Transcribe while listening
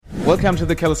Welcome to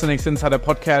the Calisthenics Insider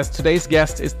Podcast. Today's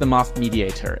guest is the masked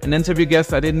Mediator, an interview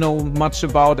guest I didn't know much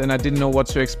about and I didn't know what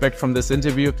to expect from this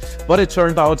interview, but it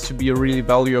turned out to be a really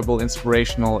valuable,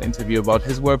 inspirational interview about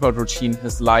his workout routine,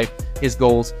 his life, his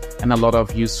goals, and a lot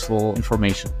of useful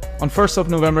information. On 1st of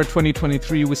November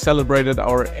 2023, we celebrated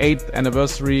our 8th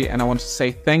anniversary, and I want to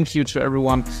say thank you to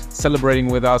everyone celebrating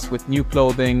with us with new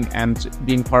clothing and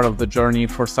being part of the journey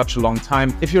for such a long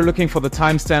time. If you're looking for the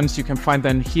timestamps, you can find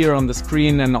them here on the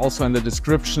screen and also in the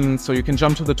description, so you can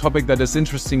jump to the topic that is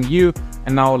interesting you.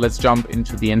 And now let's jump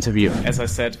into the interview. As I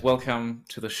said, welcome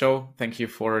to the show. Thank you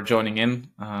for joining in.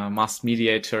 Masked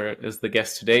Mediator is the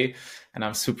guest today, and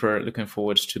I'm super looking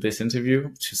forward to this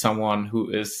interview, to someone who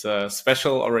is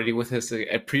special already with his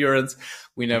appearance.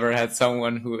 We never had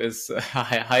someone who is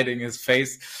hiding his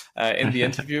face in the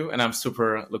interview, and I'm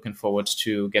super looking forward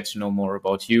to get to know more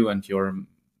about you and your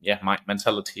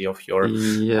mentality of your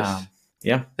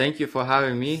Thank you for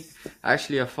having me.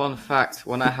 Actually, a fun fact,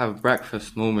 when I have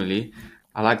breakfast normally,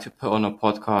 I like to put on a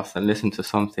podcast and listen to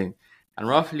something. And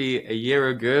roughly a year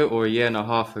ago or a year and a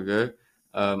half ago,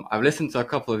 I've listened to a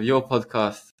couple of your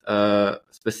podcasts,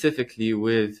 specifically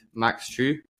with Max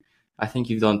True. I think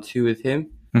you've done 2 with him.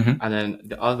 Mm-hmm. And then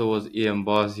the other was Ian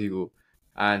Barzigel.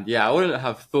 And yeah, I wouldn't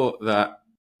have thought that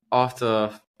after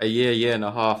a year and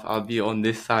a half, I'll be on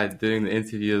this side doing the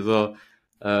interview as well.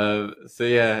 So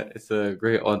yeah, it's a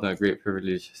great honor, great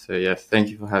privilege. So yes, thank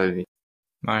you for having me.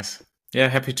 Nice. Yeah,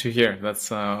 happy to hear.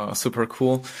 That's super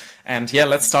cool. And yeah,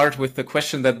 let's start with the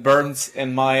question that burns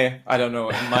in my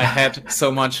head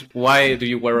so much. Why do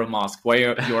you wear a mask? Why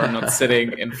you are not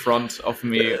sitting in front of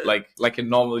me like a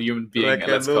normal human being? Like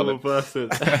a normal person.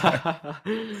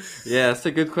 Yeah, it's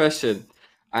a good question.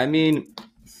 I mean,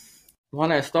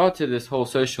 when I started this whole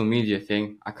social media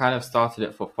thing, I kind of started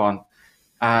it for fun.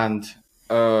 And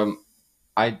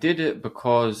I did it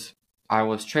because I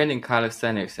was training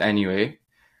calisthenics anyway.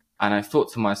 And I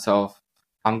thought to myself,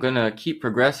 I'm going to keep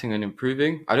progressing and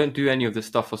improving. I don't do any of this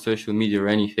stuff for social media or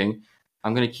anything.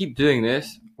 I'm going to keep doing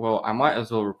this. Well, I might as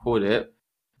well record it,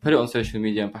 put it on social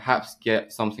media, and perhaps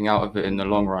get something out of it in the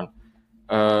long run.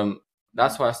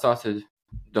 That's why I started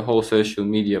the whole social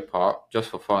media part,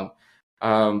 just for fun.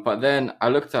 But then I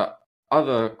looked at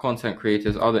other content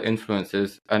creators, other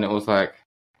influencers, and it was like,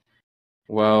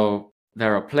 well,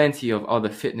 there are plenty of other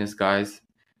fitness guys.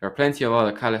 There are plenty of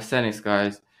other calisthenics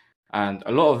guys. And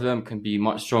a lot of them can be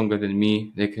much stronger than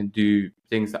me. They can do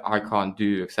things that I can't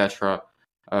do, etc.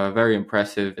 Very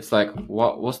impressive. It's like,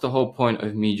 what's the whole point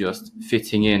of me just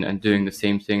fitting in and doing the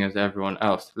same thing as everyone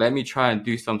else? Let me try and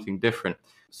do something different.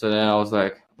 So then I was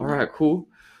like, all right, cool.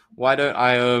 Why don't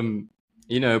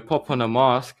I, pop on a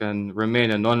mask and remain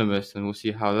anonymous, and we'll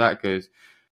see how that goes.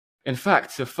 In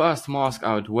fact, the first mask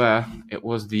I would wear, it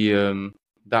was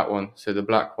that one, so the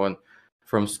black one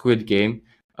from Squid Game.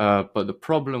 But the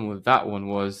problem with that one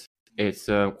was it's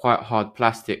quite hard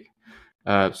plastic,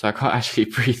 so I can't actually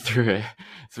breathe through it.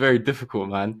 It's very difficult,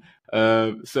 man.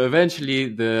 So eventually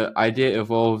the idea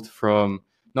evolved from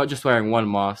not just wearing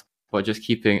one mask, but just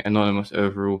keeping anonymous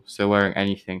overall, so wearing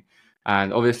anything.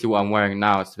 And obviously what I'm wearing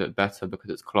now is a bit better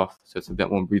because it's cloth, so it's a bit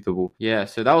more breathable. Yeah,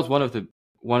 so that was one of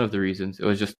the reasons. It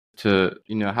was just to,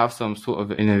 have some sort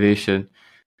of innovation,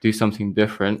 do something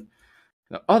different.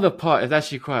 The other part is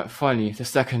actually quite funny, the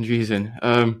second reason.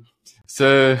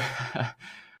 So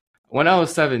when I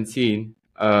was 17,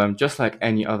 just like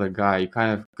any other guy, you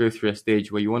kind of go through a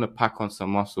stage where you want to pack on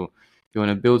some muscle. You want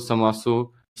to build some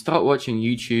muscle, start watching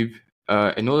YouTube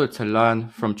in order to learn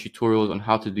from tutorials on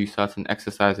how to do certain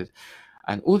exercises.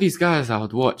 And all these guys I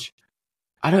would watch,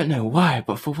 I don't know why,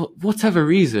 but for whatever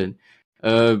reason,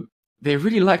 they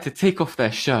really like to take off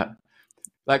their shirt.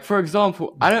 Like, for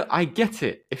example, I get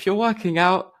it. If you're working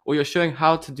out or you're showing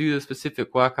how to do the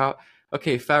specific workout,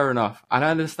 okay, fair enough. And I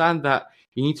understand that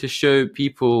you need to show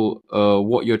people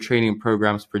what your training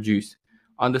programs produce.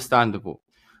 Understandable.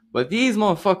 But these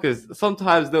motherfuckers,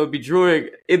 sometimes they'll be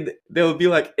they'll be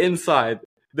like inside.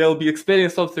 They'll be explaining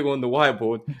something on the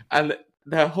whiteboard and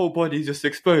their whole body is just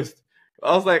exposed.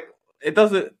 I was like, I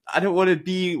don't want to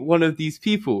be one of these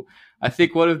people. I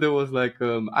think one of them was like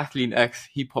Athlete X.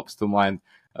 He pops to mind.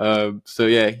 So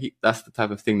yeah, that's the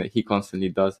type of thing that he constantly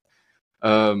does.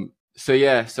 So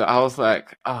I was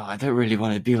like, I don't really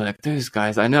want to be like those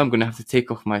guys. I know I'm gonna have to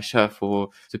take off my shirt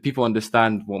so people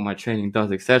understand what my training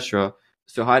does, etc.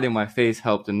 So hiding my face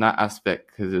helped in that aspect,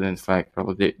 because then it's like,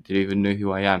 they even know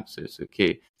who I am, so it's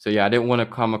okay. So yeah, I didn't want to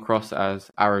come across as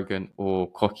arrogant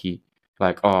or cocky.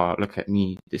 Like, oh, look at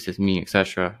me, this is me,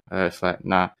 etc. It's like,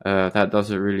 nah, that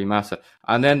doesn't really matter.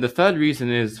 And then the third reason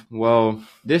is, well,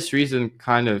 this reason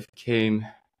kind of came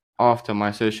after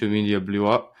my social media blew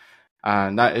up.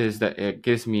 and that is that it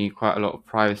gives me quite a lot of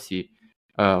privacy,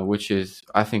 which is,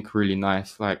 I think, really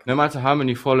nice. Like, no matter how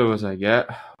many followers I get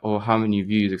or how many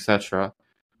views, etc.,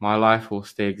 my life will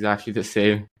stay exactly the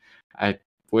same. I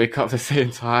wake up the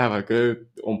same time, I go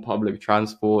on public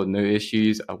transport, no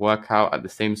issues. I work out at the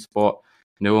same spot,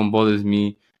 no one bothers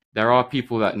me. There are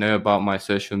people that know about my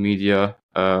social media,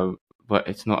 but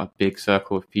it's not a big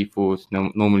circle of people. It's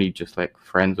normally just like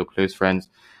friends or close friends.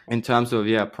 In terms of,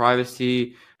 yeah,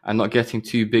 privacy and not getting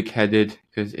too big headed,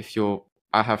 because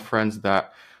I have friends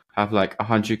that have like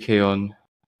 100K on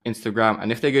Instagram,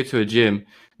 and if they go to a gym,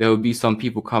 there will be some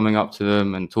people coming up to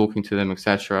them and talking to them,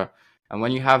 etc. And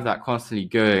when you have that constantly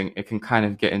going, it can kind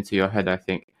of get into your head, I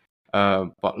think.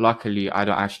 But luckily, I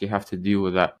don't actually have to deal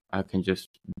with that. I can just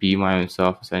be my own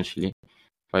self, essentially.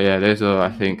 But yeah, those are, I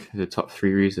think, the top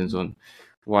 3 reasons on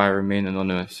why I remain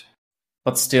anonymous.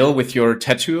 But still, with your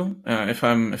tattoo, if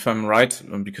I'm right,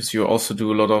 because you also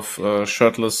do a lot of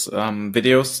shirtless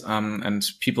videos, and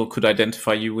people could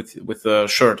identify you with the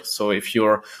shirt. So if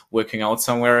you're working out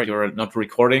somewhere, you're not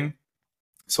recording.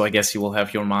 So I guess you will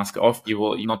have your mask off. You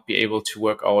will not be able to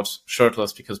work out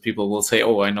shirtless because people will say,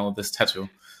 "Oh, I know this tattoo."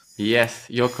 Yes,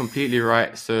 you're completely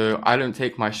right. So I don't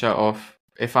take my shirt off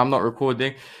if I'm not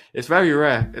recording. It's very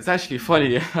rare. It's actually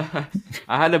funny.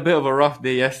 I had a bit of a rough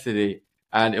day yesterday,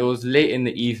 and it was late in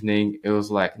the evening. It was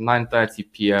like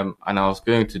 9:30 p.m. and I was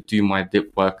going to do my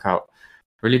dip workout.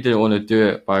 Really didn't want to do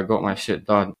it, but I got my shit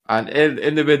done. And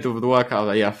in the middle of the workout, I was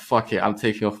like, yeah, fuck it. I'm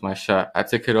taking off my shirt. I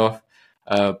took it off.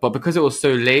 But because it was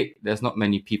so late, there's not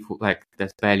many people, like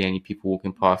there's barely any people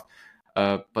walking past.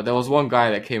 But there was one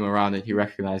guy that came around and he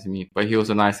recognized me, but he was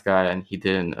a nice guy and he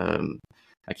didn't,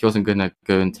 like he wasn't gonna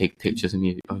go and take pictures of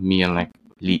me and like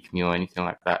leak me or anything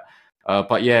like that.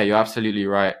 But yeah, you're absolutely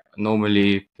right.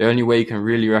 Normally, the only way you can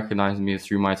really recognize me is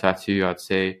through my tattoo, I'd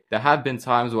say. There have been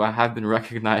times where I have been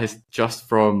recognized just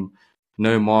from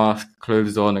no mask,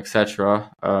 clothes on,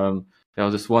 etc. There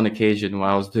was this one occasion where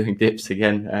I was doing dips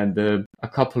again, and a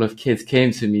couple of kids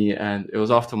came to me, and it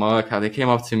was after my workout. They came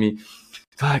up to me,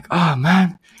 they're like, "Oh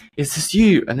man, is this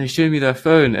you?" And they showed me their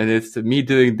phone, and it's me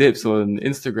doing dips on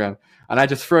Instagram. And I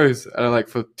just froze. And like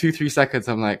for 2-3 seconds,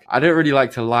 I'm like, I don't really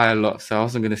like to lie a lot, so I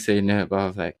wasn't gonna say no, but I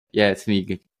was like, yeah, it's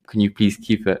me. Can you please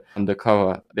keep it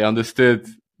undercover? They understood,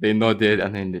 they nodded,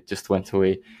 and then it just went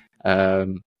away.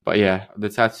 But yeah, the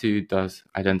tattoo does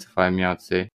identify me, I'd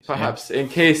say. Perhaps in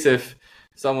case if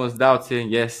someone's doubting,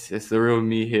 yes, it's the real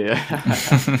me here.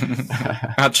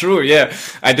 True, yeah.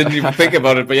 I didn't even think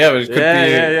about it, but yeah,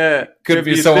 it could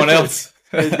be someone else.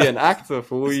 Could be an actor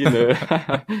for all you know.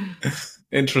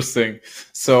 Interesting.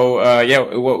 So,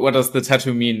 what does the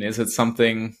tattoo mean? Is it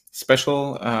something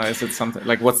special? Is it something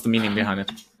like, what's the meaning behind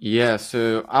it? Yeah,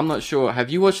 so I'm not sure. Have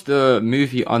you watched the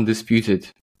movie Undisputed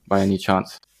by any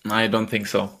chance? I don't think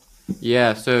so.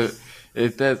 Yeah, so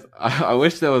I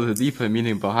wish there was a deeper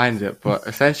meaning behind it, but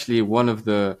essentially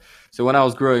so when I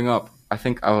was growing up, I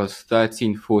think I was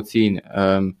 13, 14,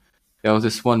 there was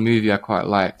this one movie I quite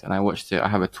liked and I watched it. I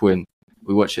have a twin.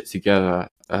 We watched it together.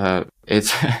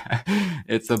 It's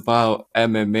it's about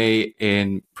MMA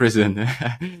in prison,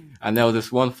 and there was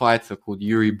this one fighter called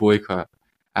Yuri Boyka,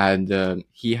 and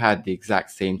he had the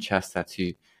exact same chest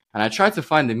tattoo. And I tried to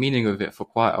find the meaning of it for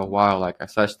quite a while. Like I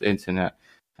searched the internet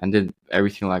and did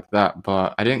everything like that,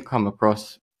 but I didn't come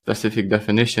across specific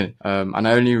definition. And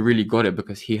I only really got it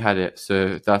because he had it.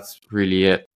 So that's really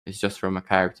it. It's just from a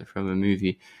character from a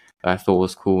movie that I thought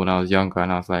was cool when I was younger,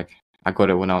 and I was like, I got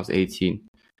it when I was 18.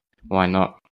 Why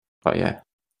not? But yeah.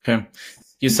 Okay.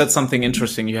 You said something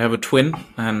interesting. You have a twin,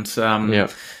 and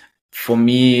for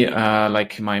me,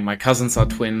 like my cousins are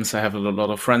twins. I have a lot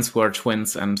of friends who are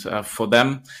twins, and for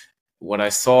them, what I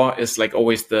saw is like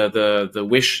always the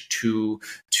wish to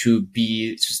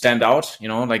stand out, you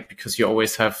know, like because you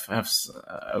always have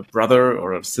a brother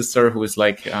or a sister who is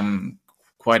like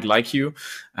quite like you.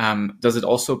 Does it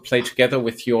also play together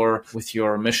with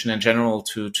your mission in general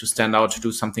to stand out, to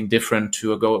do something different,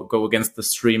 to go against the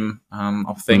stream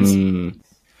of things?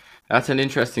 That's an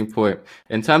interesting point.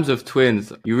 In terms of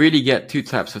twins, you really get 2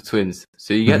 types of twins.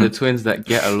 So you get the twins that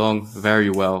get along very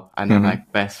well and they're like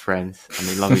best friends and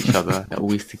they love each other. They're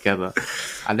always together.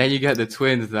 And then you get the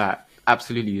twins that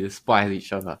absolutely despise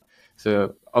each other.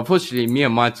 So unfortunately, me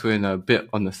and my twin are a bit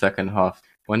on the second half.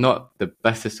 We're not the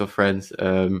bestest of friends.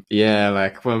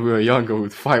 Like when we were younger,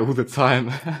 we'd fight all the time.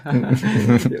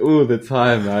 All the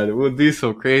time, man. We'd do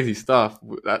some crazy stuff.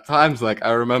 At times, like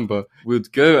I remember,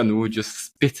 we'd go and we'd just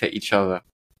spit at each other.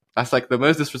 That's like the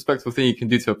most disrespectful thing you can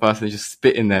do to a person is just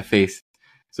spit in their face.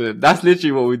 So that's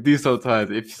literally what we do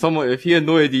sometimes. If he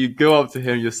annoyed you, go up to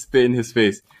him, just spit in his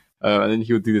face. And then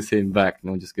he would do the same back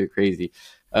and we'll just go crazy.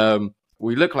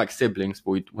 We look like siblings,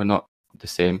 but we're not the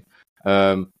same.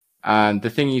 And the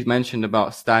thing you mentioned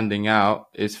about standing out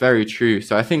is very true.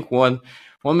 So I think one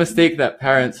mistake that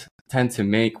parents tend to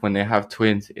make when they have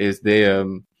twins is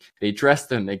they dress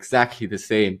them exactly the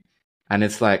same. And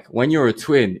it's like, when you're a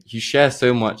twin, you share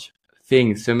so much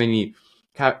things, so many,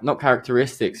 not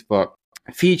characteristics, but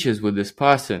features with this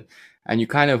person. And you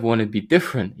kind of want to be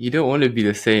different. You don't want to be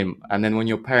the same. And then when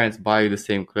your parents buy you the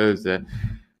same clothes, they're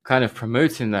kind of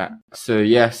promoting that. So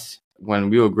yes, when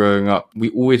we were growing up, we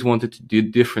always wanted to do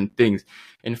different things.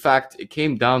 In fact, it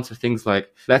came down to things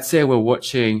like, let's say we're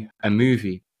watching a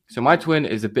movie. So my twin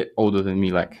is a bit older than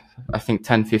me, like I think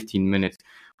 10, 15 minutes.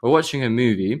 We're watching a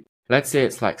movie. Let's say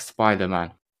it's like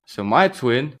Spider-Man. So my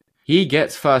twin, he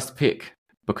gets first pick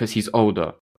because he's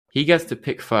older. He gets to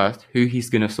pick first who he's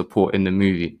going to support in the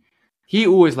movie. He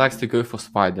always likes to go for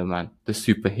Spider-Man, the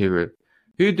superhero.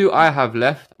 Who do I have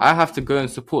left? I have to go and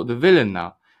support the villain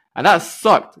now. And that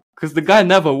sucked because the guy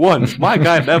never won. My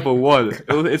guy never won.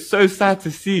 It's so sad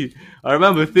to see. I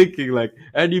remember thinking, like,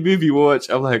 any movie watch,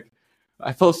 I'm like,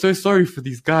 I felt so sorry for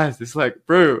these guys. It's like,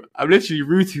 bro, I'm literally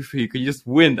rooting for you. Can you just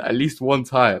win at least one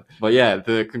time? But yeah,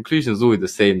 the conclusion is always the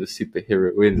same. The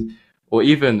superhero wins. Or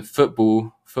even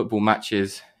football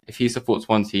matches. If he supports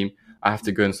one team, I have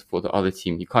to go and support the other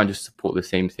team. You can't just support the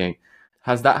same thing.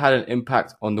 Has that had an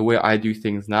impact on the way I do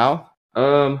things now?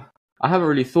 I haven't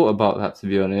really thought about that, to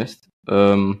be honest.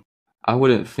 I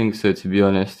wouldn't think so, to be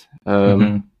honest.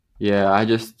 Yeah,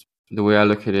 the way I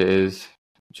look at it is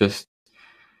just,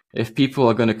 if people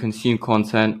are going to consume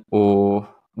content or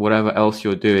whatever else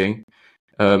you're doing,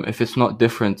 if it's not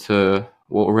different to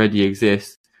what already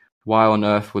exists, why on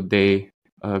earth would they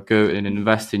go and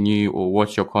invest in you or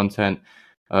watch your content?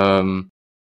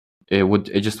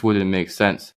 It just wouldn't make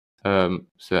sense. So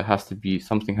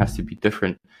something has to be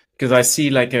different. Because I see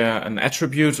like an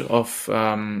attribute of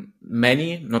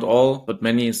many, not all, but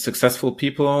many successful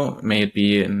people, may it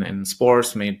be in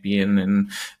sports, may it be in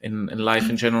life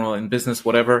in general, in business,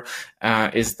 whatever,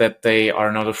 is that they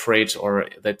are not afraid, or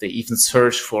that they even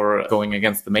search for going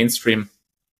against the mainstream.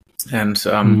 And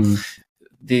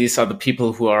these are the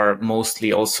people who are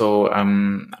mostly also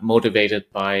motivated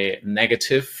by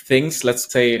negative things.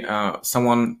 Let's say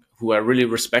someone who I really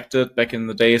respected back in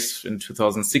the days, in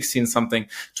 2016 something,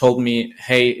 told me,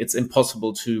 hey, it's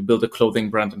impossible to build a clothing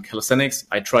brand in calisthenics.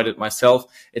 I tried it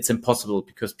myself. It's impossible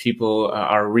because people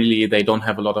they don't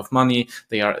have a lot of money.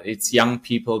 It's young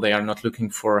people. They are not looking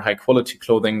for high quality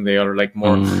clothing. They are like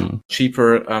more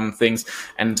cheaper things.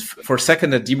 And for a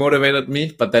second it demotivated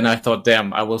me, but then I thought,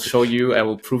 damn, I will show you, I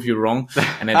will prove you wrong.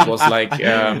 And it was like,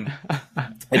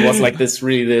 this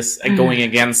going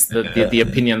against the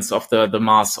opinions of the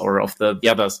mass or of the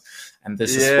others. And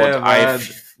this is what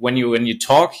when you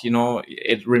talk,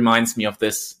 it reminds me of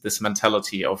this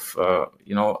mentality of,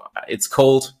 it's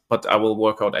cold, but I will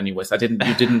work out anyways. You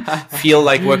didn't feel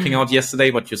like working out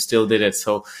yesterday, but you still did it.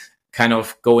 So kind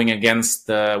of going against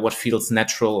what feels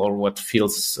natural, or what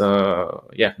feels,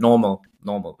 normal,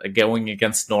 going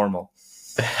against normal.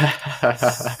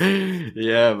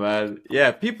 Yeah, man.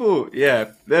 Yeah, people,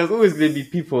 there's always going to be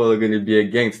people who are going to be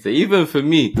against it. Even for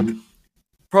me,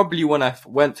 probably when I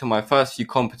went to my first few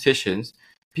competitions,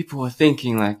 people were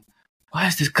thinking like, why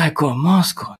has this guy got a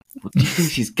mask on? What, do you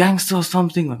think he's gangster or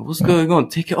something? Like, what's going on?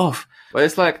 Take it off. But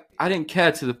it's like, I didn't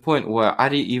care to the point where I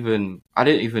didn't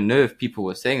even know if people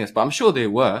were saying this, but I'm sure they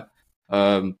were.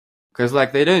 Cause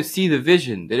like, they don't see the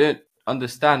vision. They don't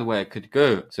understand where it could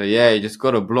go. So yeah, you just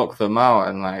gotta block them out,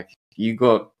 and like, you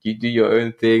do your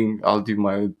own thing, I'll do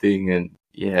my own thing, and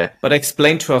yeah. But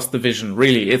explain to us the vision,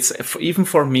 really. It's even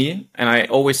for me, and I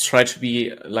always try to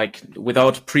be like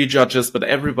without prejudges, but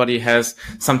everybody has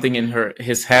something in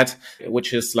his head,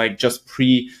 which is like just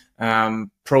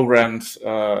programmed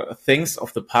things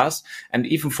of the past. And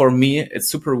even for me, it's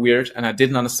super weird, and I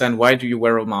didn't understand, why do you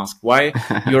wear a mask? Why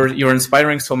you're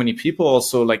inspiring so many people,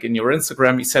 also like in your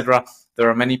Instagram, etc. There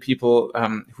are many people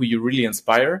who you really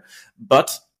inspire,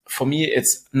 but for me,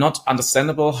 it's not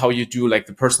understandable how you do like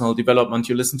the personal development.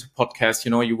 You listen to podcasts,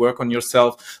 you work on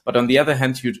yourself, but on the other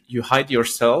hand, you hide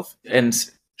yourself and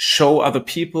show other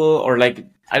people, or like,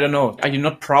 I don't know, are you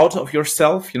not proud of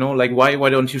yourself? Like, why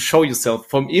don't you show yourself?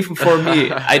 Even for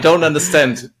me, I don't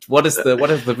understand. What is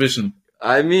the vision?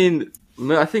 I mean,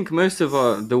 I think most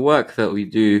of the work that we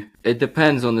do, it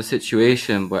depends on the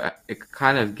situation, but it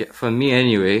kind of for me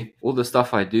anyway, all the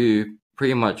stuff I do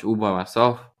pretty much all by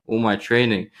myself, all my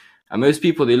training. And most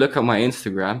people, they look at my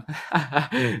Instagram,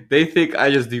 they think I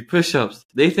just do push-ups.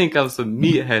 They think I'm some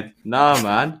meathead. Nah,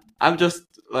 man. I'm just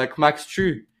like Max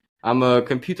True. I'm a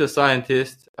computer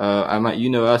scientist. I'm at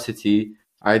university.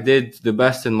 I did the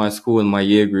best in my school in my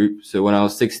year group. So when I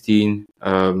was 16,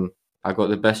 I got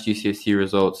the best GCSE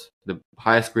results. The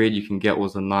highest grade you can get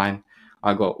was a 9.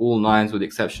 I got all 9s with the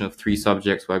exception of 3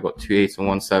 subjects where I got 2 8s and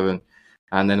 1 7.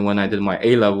 And then when I did my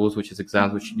A levels, which is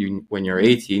exams which you do when you're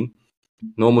 18,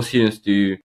 normal students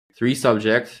do 3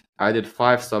 subjects. I did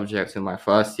 5 subjects in my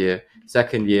first year.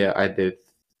 Second year,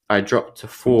 I dropped to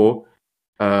 4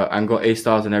 and got A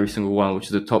stars in every single one, which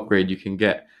is the top grade you can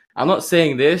get. I'm not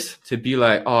saying this to be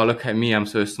like, oh, look at me, I'm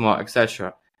so smart,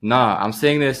 etc. Nah, I'm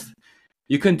saying this.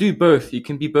 You can do both. You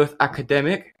can be both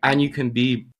academic and you can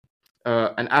be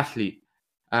an athlete.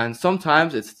 And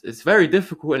sometimes it's very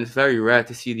difficult and it's very rare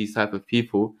to see these type of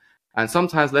people. And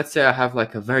sometimes, let's say I have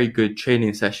like a very good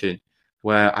training session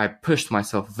where I pushed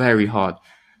myself very hard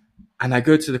and I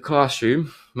go to the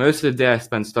classroom. Most of the day I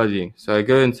spend studying. So I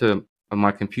go into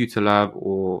my computer lab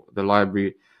or the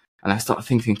library and I start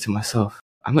thinking to myself,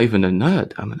 I'm not even a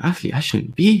nerd. I'm an athlete. I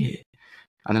shouldn't be here.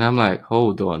 And then I'm like,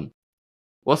 hold on.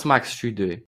 What's Max Strue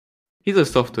doing? He's a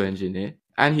software engineer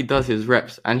and he does his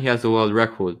reps and he has a world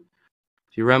record.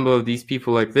 If you remember these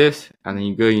people like this, and then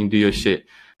you go and you do your shit.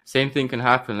 Same thing can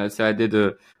happen. Let's say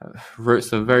I wrote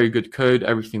some very good code,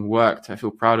 everything worked. I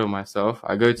feel proud of myself.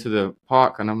 I go to the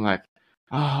park and I'm like,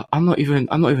 I'm not even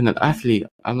an athlete.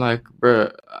 I'm like,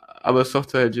 bro, I'm a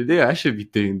software engineer. I should be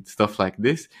doing stuff like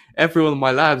this. Everyone in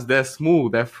my labs, they're small,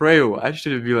 they're frail. I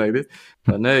shouldn't be like this.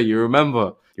 But no, you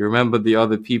remember the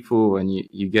other people and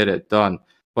you get it done.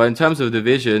 But in terms of the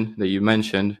vision that you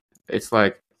mentioned, it's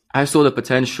like, I saw the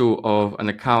potential of an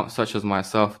account such as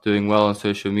myself doing well on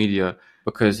social media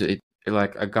because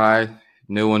like a guy,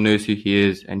 no one knows who he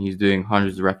is and he's doing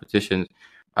hundreds of repetitions.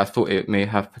 I thought it may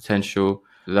have potential.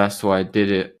 That's why I did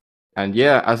it. And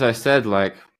yeah, as I said,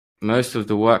 like most of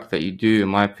the work that you do, in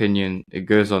my opinion, it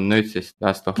goes unnoticed.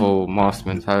 That's the whole master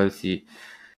mentality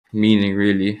meaning,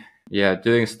 really. Yeah,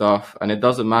 doing stuff. And it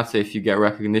doesn't matter if you get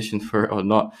recognition for it or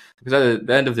not, because at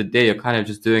the end of the day, you're kind of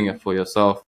just doing it for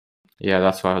yourself. Yeah,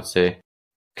 that's what I would say.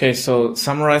 Okay, so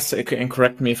summarize and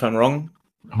correct me if I'm wrong.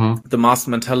 Mm-hmm. The master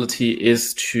mentality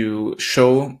is to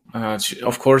show,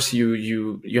 of course,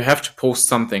 you have to post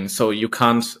something. So you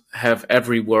can't have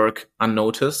every work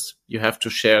unnoticed. You have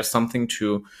to share something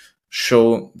to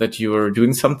show that you are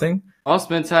doing something.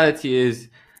 Master mentality is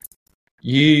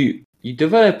you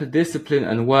develop a discipline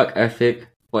and work ethic,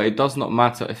 but it does not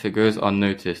matter if it goes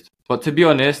unnoticed. But to be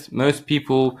honest, most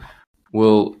people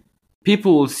will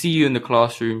see you in the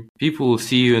classroom, people will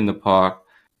see you in the park,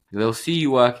 they'll see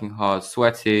you working hard,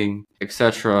 sweating,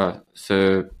 etc.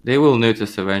 So they will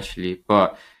notice eventually,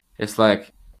 but it's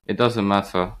like, it doesn't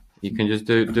matter. You can just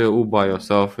do it all by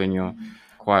yourself in your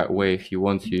quiet way if you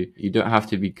want to. You don't have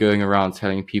to be going around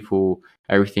telling people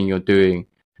everything you're doing,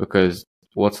 because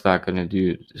what's that going to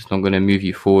do? It's not going to move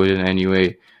you forward in any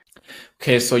way.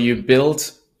 Okay, so you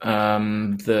build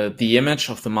the image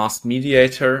of the masked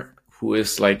mediator, who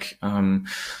is like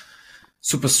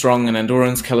super strong in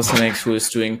endurance calisthenics, who is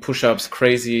doing push-ups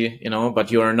crazy,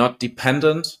 but you are not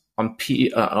dependent on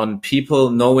people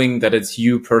knowing that it's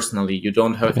you personally. You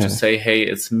don't have to say, hey,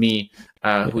 it's me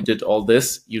who did all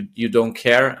this. You don't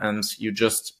care, and you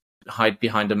just hide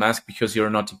behind a mask because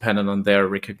you're not dependent on their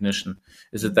recognition.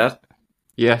 Is it that?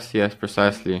 Yes,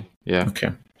 precisely. Yeah.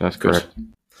 Okay. That's correct.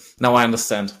 Now I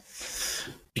understand.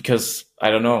 Because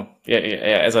I don't know. Yeah,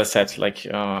 as I said, like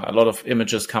a lot of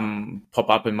images pop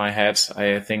up in my head.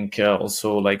 I think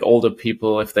also like older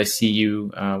people, if they see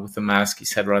you with the mask,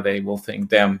 etc., they will think,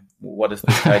 "Damn, what is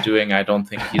this guy doing? I don't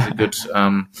think he's a good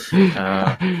not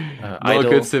a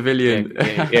good civilian."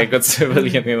 Yeah, good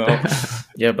civilian.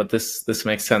 Yeah, but this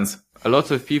makes sense. A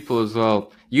lot of people as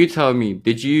well. You tell me,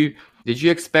 did you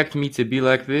expect me to be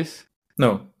like this?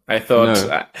 No, I thought.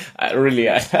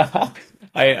 No.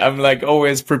 I'm like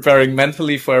always preparing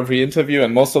mentally for every interview,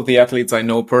 and most of the athletes I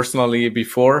know personally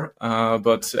before.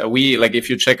 But we, like, if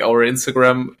you check our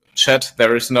Instagram chat,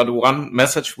 there is not one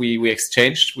message we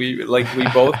exchanged. We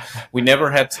both, we never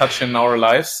had touch in our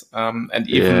lives. And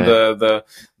even the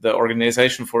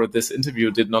organization for this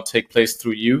interview did not take place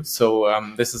through you. So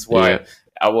this is why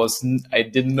I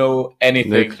didn't know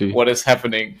anything what is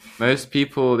happening. Most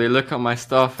people, they look at my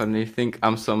stuff and they think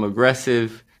I'm some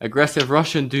aggressive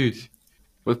Russian dude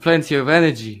with plenty of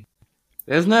energy.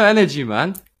 There's no energy,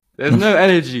 man. There's no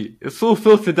energy. It's all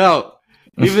filtered out.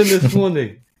 Even this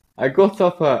morning, I got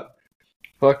up at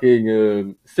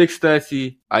fucking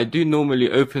 6:30. I do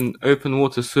normally open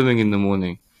water swimming in the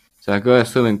morning. So I go and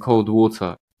swim in cold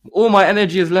water. All my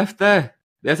energy is left there.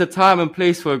 There's a time and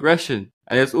place for aggression,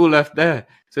 and it's all left there.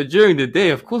 So during the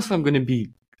day, of course I'm going to be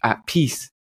at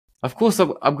peace. Of course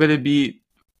I'm going to be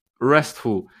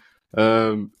restful.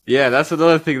 Yeah, that's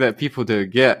another thing that people don't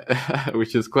get,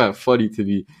 which is quite funny to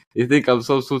me. They think I'm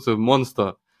some sort of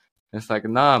monster. It's like,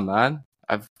 nah, man.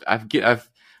 I've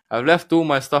left all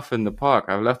my stuff in the park.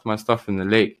 I've left my stuff in the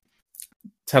lake.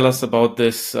 Tell us about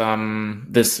this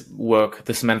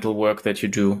this mental work that you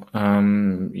do.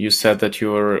 You said that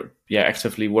you're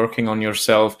actively working on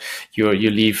yourself. You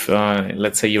leave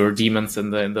let's say your demons in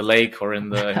the lake or in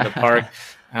the park.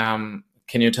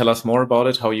 Can you tell us more about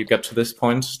it? How you get to this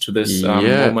point, to this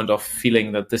moment of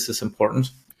feeling that this is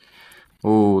important?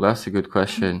 Oh, that's a good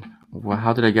question. Well,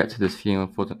 how did I get to this feeling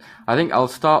important? I think I'll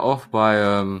start off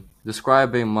by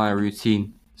describing my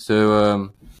routine.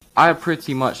 So I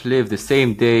pretty much live the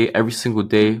same day every single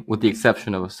day, with the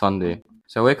exception of a Sunday.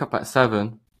 So I wake up at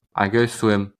 7. I go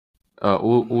swim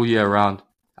all year round.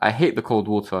 I hate the cold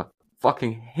water.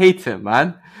 Fucking hate it,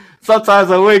 man. Sometimes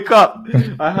I wake up,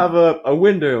 I have a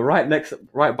window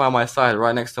right by my side,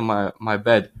 right next to my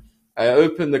bed. I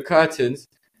open the curtains.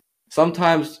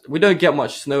 Sometimes we don't get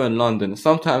much snow in London.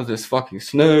 Sometimes there's fucking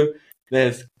snow.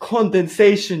 There's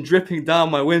condensation dripping down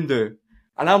my window.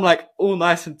 And I'm like all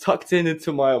nice and tucked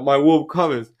into my warm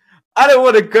covers. I don't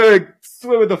want to go and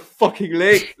swim in the fucking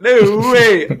lake. No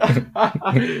way.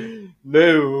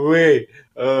 No way.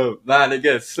 Man, it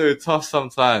gets so tough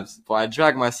sometimes. But I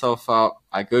drag myself out.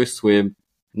 I go swim.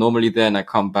 Normally then I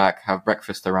come back, have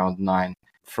breakfast around 9.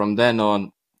 From then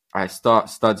on, I start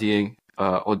studying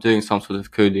or doing some sort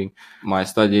of coding. My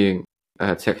studying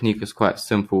technique is quite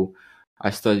simple. I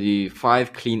study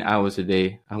 5 clean hours a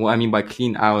day. And what I mean by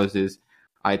clean hours is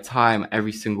I time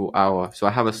every single hour. So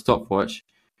I have a stopwatch.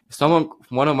 If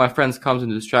one of my friends comes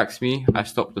and distracts me, I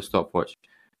stop the stopwatch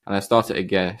and I start it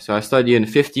again. So I study in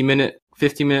 50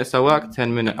 minutes I work,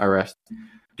 10 minutes I rest.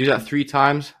 Do that 3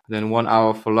 times, then 1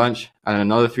 hour for lunch, and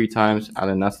another 3 times, and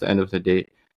then that's the end of the day.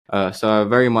 So I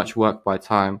very much work by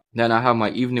time. Then I have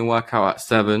my evening workout at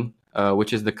 7,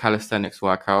 which is the calisthenics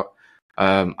workout.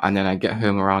 And then I get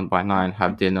home around by 9,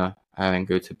 have dinner, and then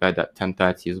go to bed at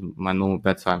 10:30 is my normal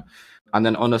bedtime. And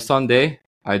then on a Sunday,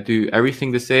 I do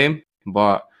everything the same,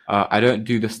 but I don't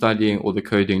do the studying or the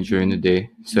coding during the day.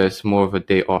 So it's more of a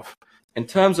day off. In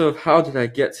terms of how did I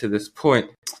get to this point,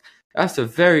 that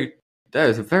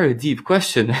is a very deep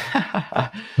question.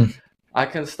 I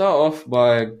can start off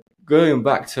by going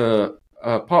back to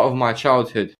part of my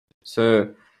childhood.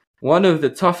 So one of the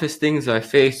toughest things I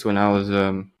faced when I was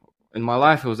in my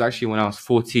life, it was actually when I was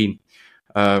 14.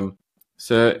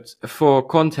 So for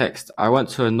context, I went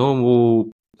to a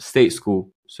normal state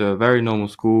school, so a very normal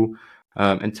school.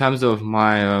 In terms of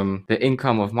my the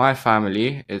income of my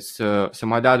family, it's so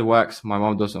my dad works, my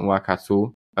mom doesn't work at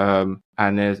all.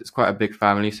 And it's quite a big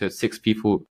family, so it's 6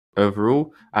 people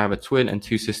overall. I have a twin and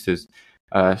 2 sisters.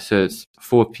 So it's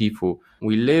 4 people.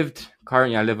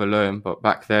 Currently I live alone, but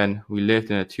back then we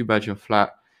lived in a 2-bedroom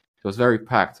flat. It was very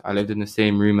packed. I lived in the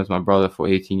same room as my brother for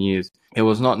 18 years. It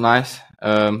was not nice.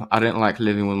 I didn't like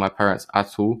living with my parents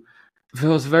at all. It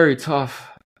was very tough.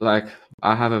 Like,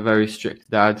 I have a very strict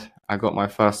dad. I got my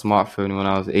first smartphone when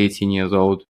I was 18 years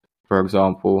old, for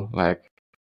example. Like,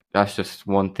 that's just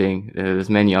one thing. There's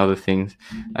many other things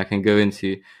I can go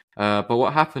into. But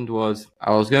what happened was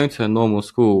I was going to a normal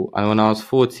school, and when I was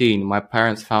 14, my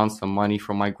parents found some money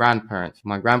from my grandparents.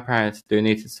 My grandparents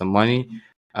donated some money,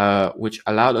 which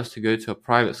allowed us to go to a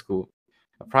private school.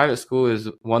 A private school is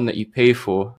one that you pay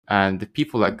for, and the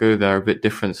people that go there are a bit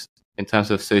different in terms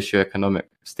of socioeconomic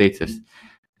status.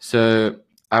 So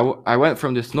I went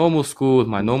from this normal school with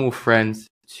my normal friends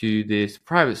to this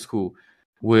private school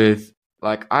with,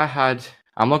 like, I'm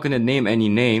not going to name any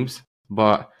names,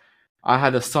 but I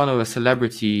had a son of a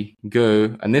celebrity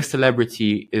go, and this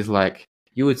celebrity is like,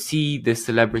 you would see this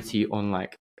celebrity on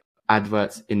like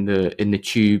adverts in the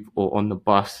tube or on the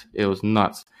bus. It was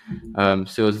nuts.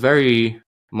 So it was very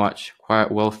much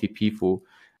quite wealthy people,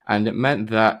 and it meant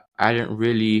that I didn't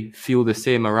really feel the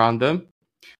same around them.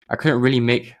 I couldn't really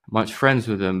make much friends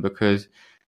with them because,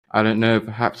 I don't know,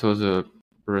 perhaps it was a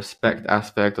respect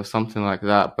aspect or something like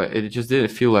that, but it just didn't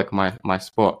feel like my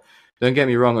spot. Don't get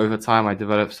me wrong, over time I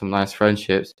developed some nice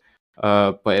friendships,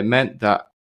 but it meant that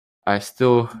I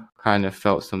still kind of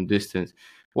felt some distance.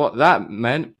 What that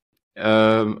meant,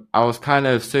 I was kind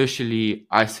of socially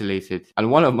isolated.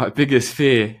 And one of my biggest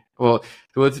fear, well,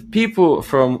 it was people,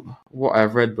 from what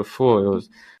I've read before, it was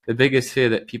the biggest fear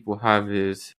that people have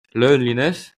is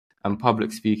loneliness and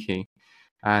public speaking.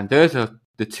 And those are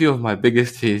the 2 of my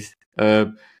biggest fears.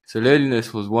 So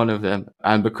loneliness was one of them.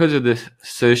 And because of this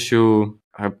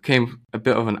I became a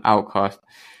bit of an outcast.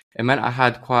 It meant I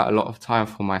had quite a lot of time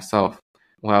for myself,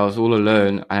 where I was all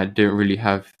alone and I didn't really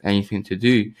have anything to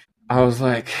do. I was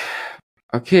like,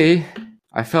 okay,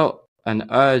 I felt an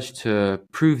urge to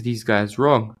prove these guys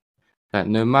wrong. That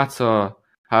no matter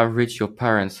how rich your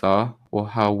parents are or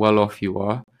how well off you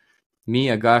are, me,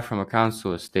 a guy from a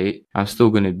council estate, I'm still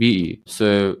going to beat you.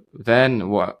 So then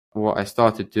what I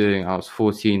started doing, I was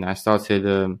 14, I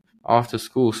started after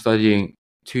school studying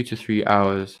 2 to 3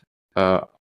 hours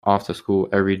after school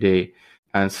every day.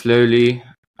 And slowly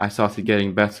I started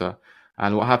getting better.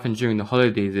 And what happened during the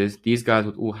holidays is these guys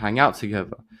would all hang out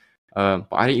together. But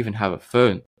I didn't even have a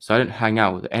phone, so I didn't hang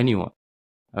out with anyone.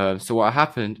 So what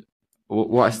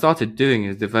I started doing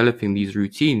is developing these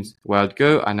routines where I'd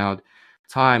go and I'd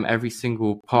time every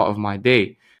single part of my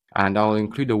day, and I'll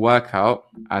include a workout,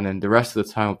 and then the rest of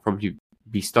the time I'll probably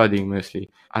be studying mostly,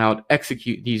 and I'll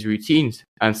execute these routines.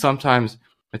 And sometimes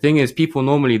the thing is, people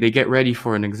normally they get ready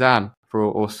for an exam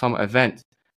or some event.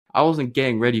 I wasn't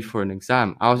getting ready for an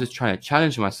exam. I was just trying to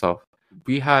challenge myself.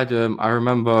 We had I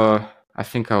remember, I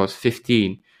think I was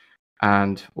 15,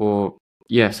 I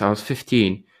was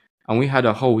 15, and we had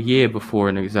a whole year before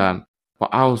an exam. But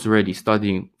I was already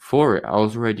studying for it. I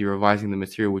was already revising the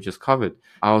material we just covered.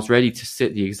 I was ready to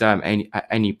sit the exam at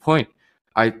any point.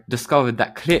 I discovered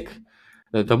that click.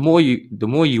 The more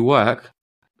you work,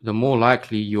 the more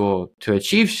likely you're to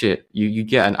achieve shit. You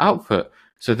get an output.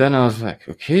 So then I was like,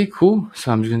 okay, cool.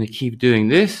 So I'm just going to keep doing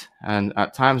this. And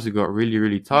at times it got really,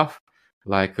 really tough.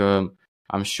 Like,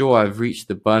 I'm sure I've reached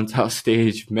the burnt out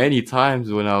stage many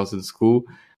times when I was in school.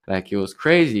 Like, it was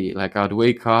crazy. Like, I'd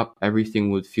wake up,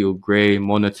 everything would feel grey,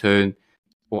 monotone,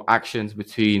 or actions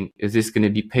between, is this going to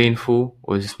be painful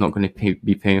or is this not going to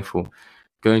be painful?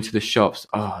 Going to the shops,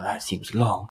 oh, that seems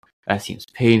long. That seems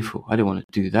painful. I don't want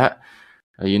to do that.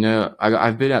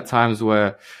 I've been at times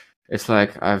where it's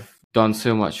like I've done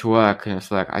so much work and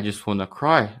it's like I just want to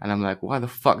cry. And I'm like, why the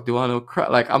fuck do I want to cry?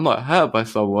 Like, I'm not hurt by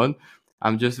someone.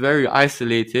 I'm just very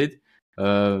isolated,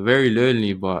 very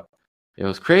lonely, but it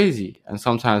was crazy. And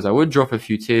sometimes I would drop a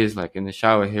few tears like in the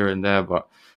shower here and there, but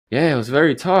yeah, it was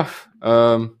very tough.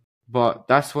 But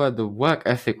that's where the work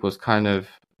ethic was kind of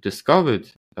discovered,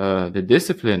 the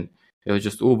discipline. It was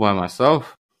just all by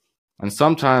myself. And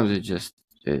sometimes it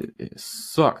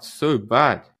sucked so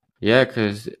bad. Yeah,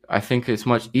 because I think it's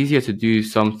much easier to do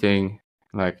something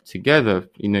like together.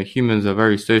 Humans are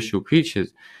very social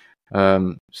creatures.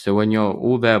 So when you're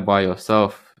all there by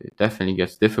yourself, it definitely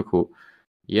gets difficult.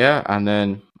 Yeah, and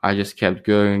then I just kept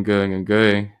going and going and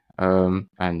going.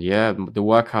 And yeah, the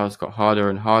workouts got harder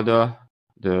and harder.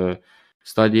 The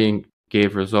studying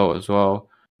gave result as well.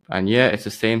 And yeah, it's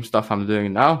the same stuff I'm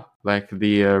doing now. Like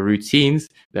the routines,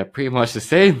 they're pretty much the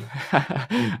same.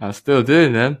 I'm still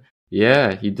doing them.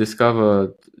 Yeah, you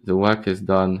discover the work is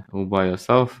done all by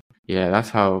yourself. Yeah, that's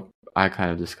how I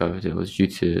kind of discovered it was due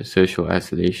to social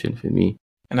isolation for me.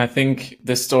 And I think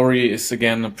this story is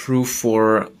again a proof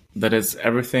for that it's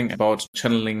everything about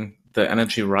channeling the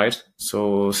energy right.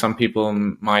 So some people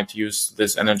might use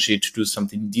this energy to do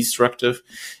something destructive.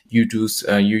 You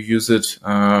use it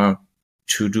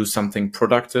to do something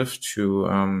productive, to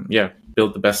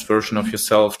build the best version of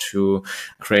yourself, to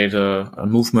create a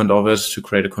movement of it, to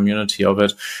create a community of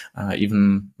it,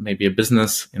 even maybe a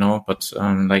business, but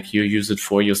like you use it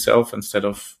for yourself instead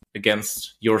of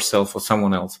against yourself or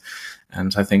someone else.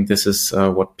 And I think this is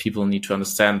what people need to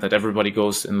understand, that everybody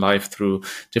goes in life through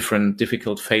different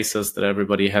difficult phases, that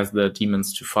everybody has the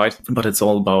demons to fight, but it's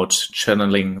all about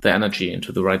channeling the energy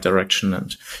into the right direction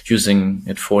and using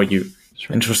it for you.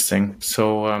 Interesting.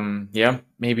 So,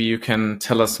 maybe you can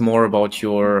tell us more about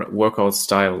your workout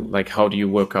style. Like, how do you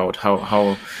work out?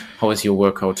 How is your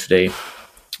workout today?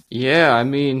 Yeah, I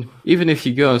mean, even if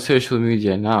you go on social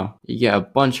media now, you get a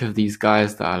bunch of these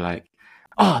guys that are like,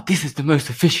 oh, this is the most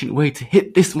efficient way to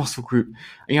hit this muscle group. And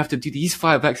you have to do these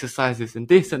 5 exercises and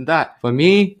this and that. For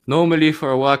me, normally for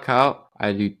a workout,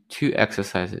 I do 2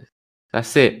 exercises.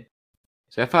 That's it.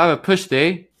 So if I have a push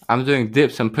day, I'm doing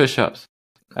dips and push-ups.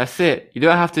 That's it. You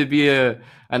don't have to be an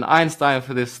Einstein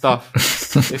for this stuff.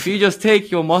 If you just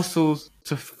take your muscles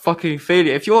to fucking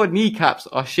failure, if your kneecaps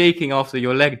are shaking after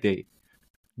your leg day,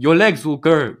 your legs will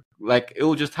grow. Like, it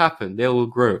will just happen. They will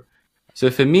grow. So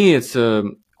for me, it's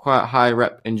quite high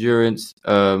rep endurance.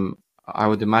 I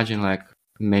would imagine like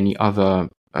many other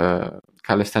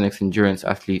calisthenics endurance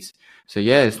athletes. So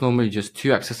yeah, it's normally just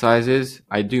 2 exercises.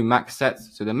 I do max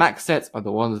sets. So the max sets are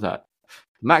the ones that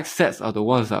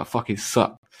fucking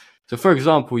suck. So for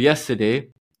example, yesterday,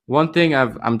 one thing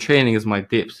I'm training is my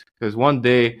dips. Because one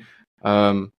day,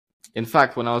 in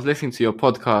fact, when I was listening to your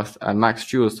podcast and Max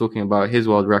Drew was talking about his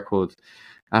world record,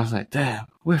 I was like, damn,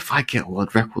 what if I get a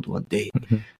world record one day?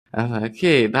 I was like,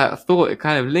 okay, that thought, it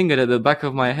kind of lingered at the back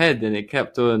of my head and it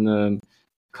kept on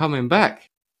coming back.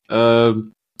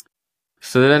 So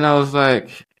then I was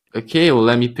like, okay, well,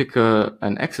 let me pick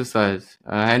an exercise.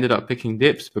 I ended up picking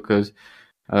dips because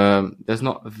there's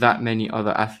not that many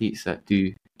other athletes that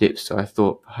do dips, so I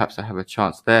thought perhaps I have a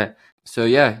chance there. So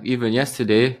yeah, even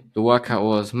yesterday, the workout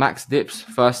was max dips,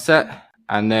 first set,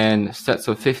 and then sets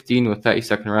of 15 with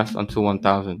 30-second rest until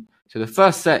 1,000. So the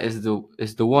first set is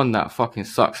the one that fucking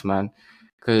sucks, man,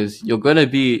 because you're going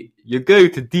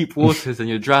to deep waters and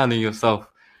you're drowning yourself.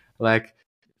 Like,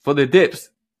 for the dips,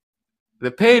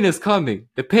 the pain is coming.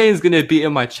 The pain is gonna be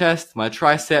in my chest, my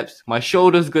triceps, my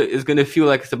shoulders is gonna feel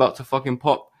like it's about to fucking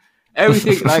pop.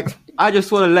 Everything, like, I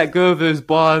just want to let go of those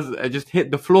bars and just hit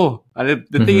the floor. And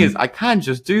the thing is, I can't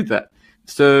just do that.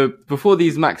 So before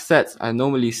these max sets, I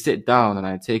normally sit down and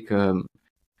I take a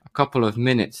couple of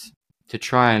minutes to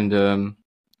try and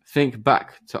think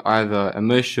back to either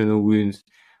emotional wounds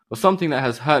or something that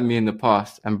has hurt me in the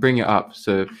past and bring it up.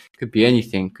 So it could be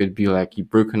anything. Could be like you've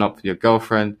broken up with your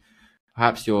girlfriend.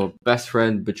 Perhaps your best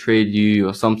friend betrayed you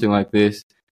or something like this.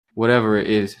 Whatever it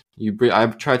is, I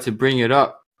try to bring it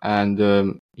up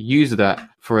and use that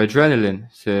for adrenaline.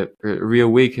 So it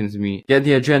reawakens me. Get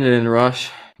the adrenaline rush,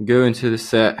 go into the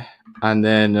set, and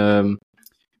then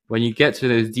when you get to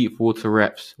those deep water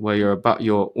reps where your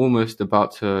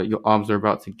arms are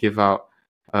about to give out,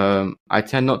 I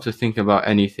tend not to think about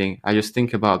anything. I just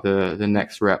think about the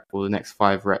next rep or the next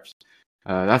 5 reps.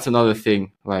 That's another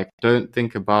thing. Like, don't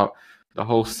think about the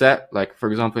whole set. Like,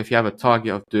 for example, if you have a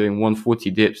target of doing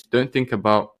 140 dips, don't think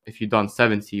about if you've done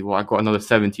 70, well, I got another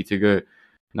 70 to go.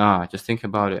 Nah, just think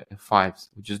about it in 5s.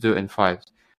 Just do it in 5s,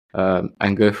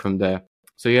 and go from there.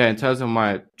 So yeah, in terms of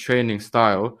my training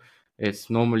style, it's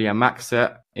normally a max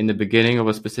set in the beginning of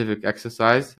a specific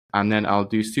exercise, and then I'll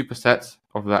do supersets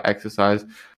of that exercise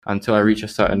until I reach a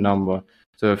certain number.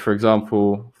 So for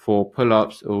example, for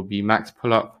pull-ups, it will be max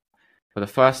pull-up for the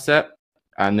first set,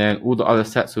 and then all the other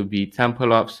sets will be 10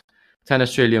 pull-ups, 10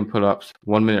 Australian pull-ups,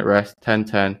 1 minute rest,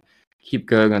 10-10. Keep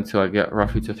going until I get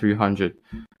roughly to 300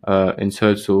 in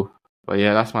total. But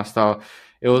yeah, that's my style.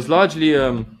 It was largely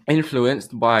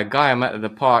influenced by a guy I met at the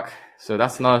park. So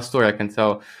that's another story I can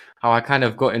tell, how I kind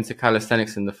of got into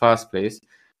calisthenics in the first place.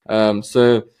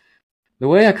 So the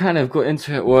way I kind of got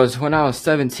into it was when I was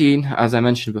 17, as I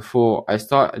mentioned before,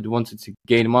 wanted to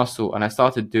gain muscle and I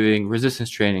started doing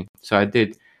resistance training. So I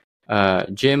did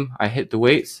gym, I hit the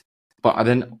weights, but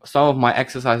then some of my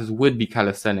exercises would be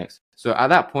calisthenics. So at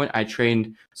that point, I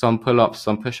trained some pull-ups,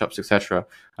 some push-ups, etc.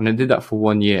 And I did that for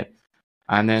 1 year.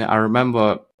 And then I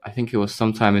remember, I think it was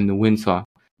sometime in the winter,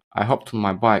 I hopped on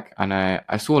my bike and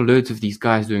I saw loads of these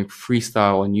guys doing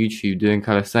freestyle on YouTube, doing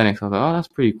calisthenics. I was like, oh, that's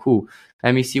pretty cool.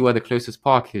 Let me see where the closest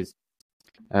park is.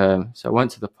 So I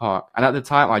went to the park. And at the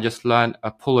time, I just learned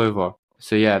a pullover.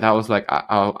 So yeah, that was like,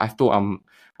 I thought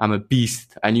I'm a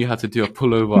beast. I knew how to do a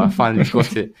pullover. I finally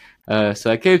got it. So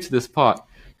I came to this park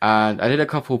and I did a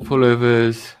couple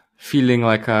pullovers, feeling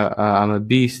like I'm a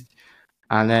beast.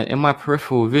 And then in my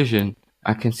peripheral vision,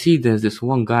 I can see there's this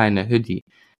one guy in a hoodie,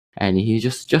 and he's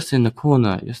just in the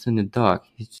corner, just in the dark.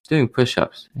 He's just doing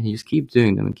push-ups, and he just keep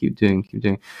doing them and keep doing.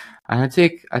 And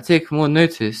I take more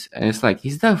notice, and it's like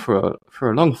he's there for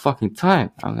a long fucking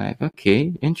time. I'm like,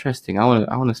 okay, interesting. I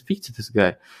wanna speak to this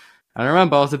guy. And I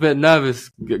remember I was a bit nervous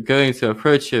going to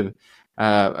approach him,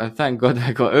 and thank God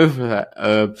I got over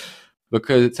that,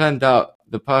 because it turned out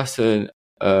the person.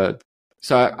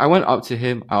 So I went up to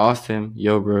him. I asked him,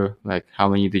 "Yo, bro, like, how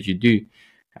many did you do?"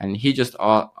 And he just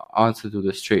answered with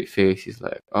a straight face. He's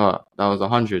like, "Oh, that was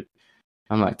 100."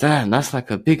 I'm like, "Damn, that's like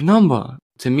a big number."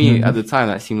 To me, at the time,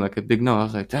 that seemed like a big number. I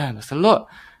was like, "Damn, that's a lot."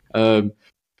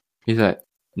 He's like,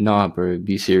 "Nah, bro,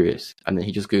 be serious." And then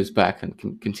he just goes back and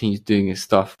continues doing his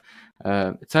stuff.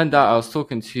 It turned out I was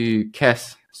talking to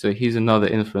Kes. So he's another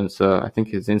influencer. I think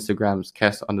his Instagram's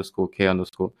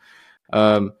Kes_K_.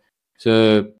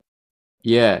 So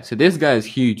yeah, so this guy is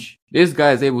huge. This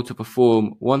guy is able to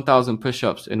perform 1,000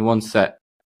 push-ups in one set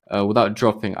without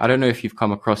dropping. I don't know if you've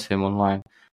come across him online.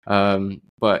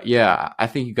 But yeah, I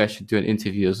think you guys should do an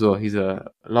interview as well. I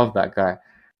love that guy.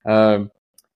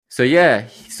 So yeah,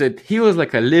 so he was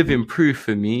like a living proof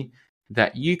for me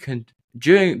that you can,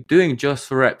 doing just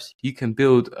reps, you can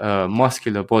build a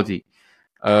muscular body.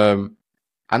 And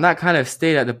that kind of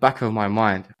stayed at the back of my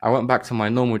mind. I went back to my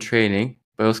normal training,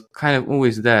 but it was kind of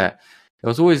always there. It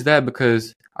was always there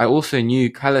because I also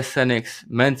knew calisthenics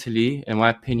mentally, in my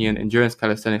opinion, endurance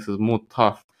calisthenics was more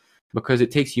tough because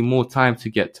it takes you more time to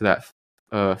get to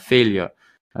that failure.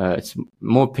 It's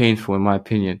more painful, in my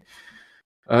opinion.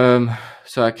 So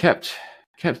I kept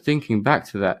thinking back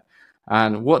to that.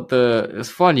 And it's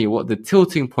funny, what the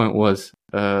tilting point was,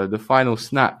 the final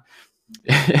snap.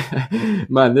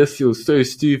 Man, this feels so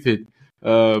stupid.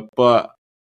 But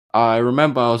I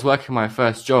remember I was working my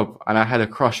first job and I had a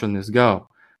crush on this girl.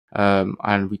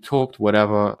 And we talked,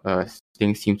 whatever,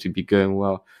 things seemed to be going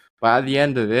well. But at the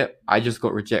end of it, I just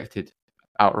got rejected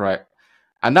outright.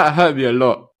 And that hurt me a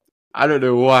lot. I don't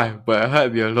know why, but it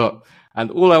hurt me a lot.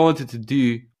 And all I wanted to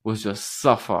do was just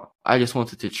suffer. I just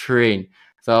wanted to train.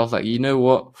 So I was like, you know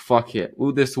what? Fuck it.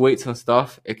 All this weights and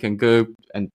stuff, it can go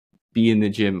and be in the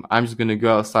gym. I'm just going to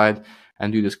go outside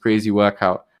and do this crazy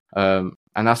workout. And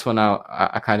that's when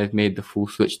I kind of made the full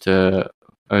switch to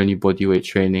only bodyweight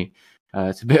training.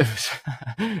 It's a bit of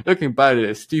looking back at it,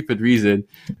 a stupid reason.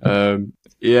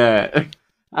 Yeah.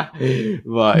 But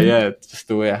yeah, it's just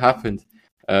the way it happened.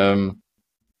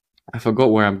 I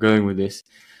forgot where I'm going with this.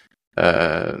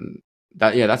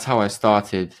 That's how I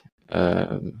started.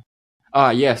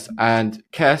 Yes, and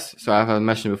Kes, so as I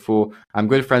mentioned before, I'm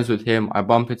good friends with him. I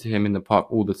bump into him in the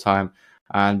park all the time.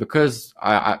 And because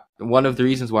I one of the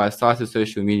reasons why I started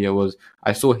social media was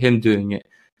I saw him doing it.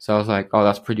 So I was like, oh,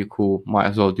 that's pretty cool. Might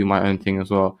as well do my own thing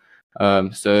as well.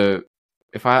 So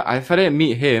if I didn't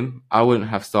meet him, I wouldn't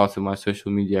have started my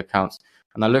social media accounts.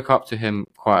 And I look up to him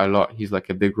quite a lot. He's like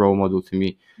a big role model to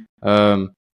me.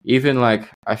 Even like,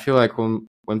 I feel like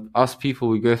when us people,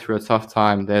 we go through a tough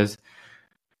time,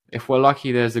 if we're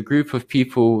lucky, there's a group of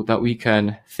people that we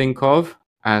can think of.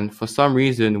 And for some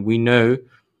reason, we know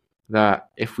that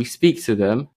if we speak to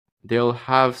them, they'll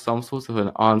have some sort of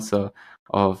an answer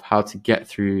of how to get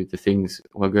through the things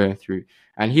we're going through.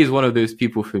 And he's one of those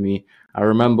people for me. I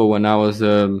remember when I was,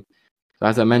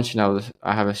 as I mentioned,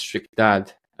 I have a strict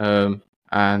dad.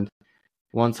 And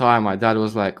one time my dad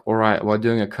was like, all right, we're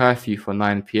doing a curfew for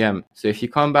 9 p.m. So if you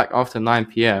come back after 9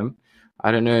 p.m.,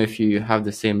 I don't know if you have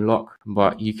the same lock,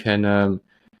 but you can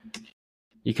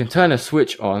turn a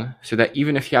switch on so that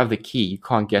even if you have the key, you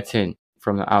can't get in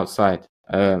from the outside.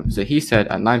 So he said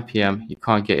at 9 p.m. you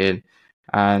can't get in.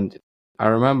 And I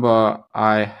remember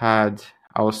I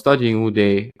was studying all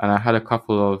day and I had a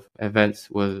couple of events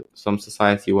with some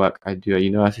society work I do at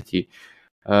university.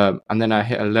 And then I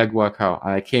hit a leg workout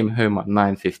and I came home at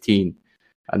 9:15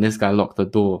 and this guy locked the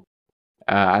door.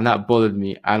 And that bothered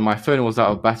me. And my phone was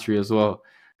out of battery as well.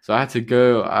 So I had to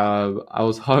go. I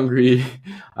was hungry.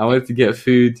 I wanted to get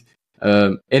food.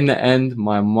 In the end,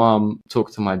 my mom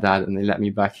talked to my dad and they let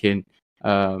me back in.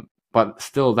 But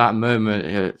still, that moment,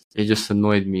 it just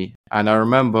annoyed me. And I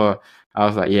remember I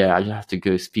was like, yeah, I just have to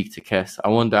go speak to Kes. I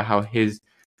wonder how his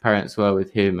parents were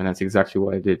with him. And that's exactly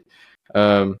what I did.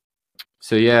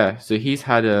 So he's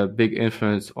had a big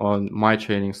influence on my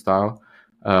training style.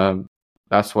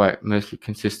 That's why it mostly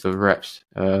consists of reps.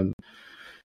 That's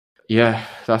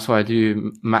why I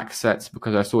do max sets,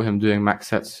 because I saw him doing max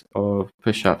sets of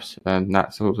push-ups, and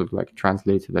that sort of like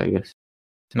translated, I guess.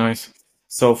 Nice.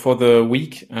 So for the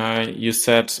week, you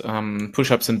said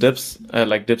push-ups and dips,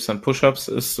 like dips and push-ups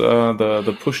is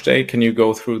the push day. Can you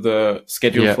go through the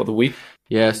schedule for the week?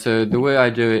 Yeah, so the way I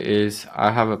do it is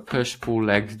I have a push-pull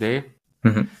legs day.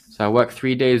 Mm-hmm. So I work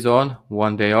 3 days on,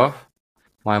 1 day off.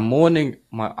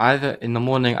 Either in the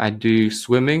morning I do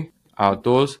swimming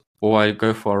outdoors or I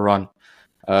go for a run.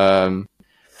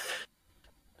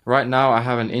 Right now I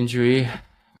have an injury,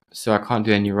 so I can't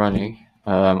do any running.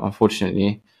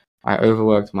 Unfortunately, I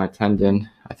overworked my tendon.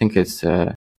 I think it's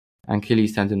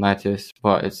Achilles tendonitis,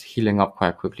 but it's healing up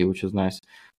quite quickly, which is nice.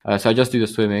 So I just do the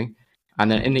swimming.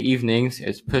 And then in the evenings,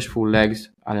 it's push-pull legs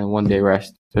and then 1 day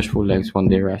rest. Push-pull legs, 1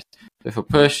 day rest. So for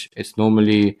push, it's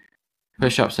normally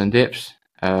push-ups and dips.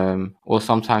 Or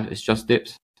sometimes it's just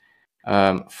dips.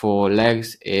 For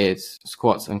legs, it's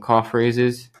squats and calf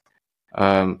raises,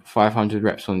 500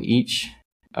 reps on each.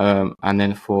 And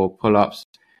then for pull-ups,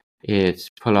 it's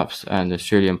pull-ups and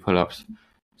Australian pull-ups.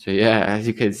 So yeah, as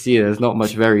you can see, there's not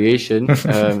much variation.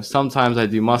 Sometimes I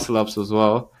do muscle-ups as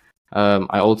well.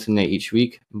 I alternate each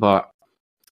week, but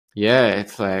yeah,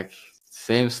 it's like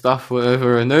same stuff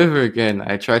over and over again.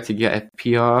 I try to get a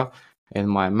PR in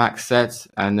my max sets,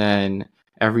 and then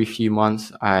every few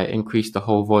months I increase the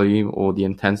whole volume or the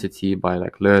intensity by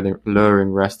like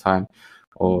lowering rest time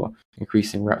or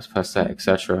increasing reps per set,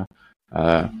 etc.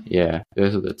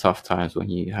 Those are the tough times when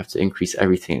you have to increase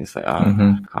everything. It's like, I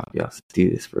can't be able to do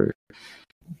this, bro.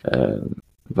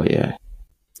 But yeah.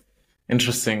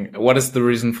 Interesting. What is the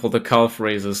reason for the calf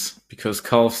raises? Because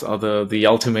calves are the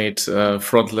ultimate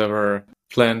front lever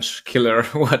planche killer,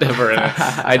 whatever.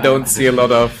 I don't see a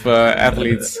lot of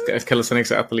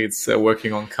calisthenics athletes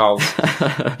working on calves.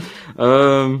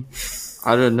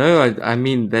 I don't know. I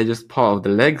mean, they're just part of the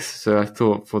legs. So I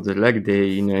thought for the leg day,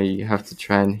 you have to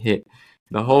try and hit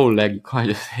the whole leg. You can't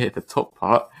just hit the top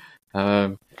part.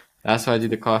 That's why I do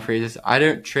the calf raises. I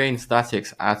don't train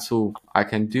statics at all. I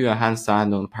can do a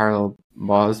handstand on parallel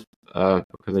bars,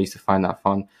 because I used to find that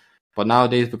fun. But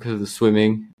nowadays, because of the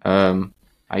swimming,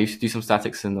 I used to do some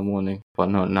statics in the morning, but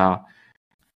not now.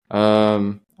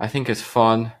 I think it's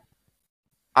fun.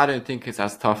 I don't think it's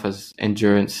as tough as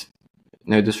endurance.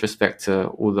 No disrespect to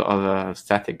all the other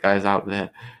static guys out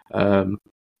there.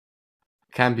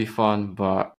 Can be fun,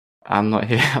 but I'm not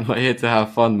here. I'm not here to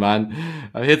have fun, man.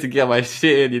 I'm here to get my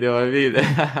shit in. You know what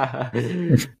I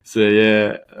mean? So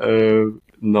yeah,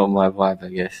 not my vibe, I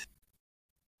guess.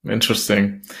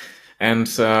 Interesting. And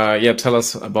tell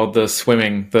us about the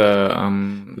swimming.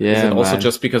 Is it also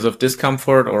just because of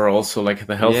discomfort, or also like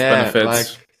the health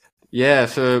benefits?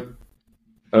 So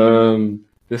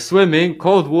the swimming,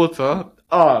 cold water.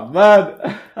 Oh man,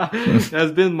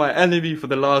 has been my enemy for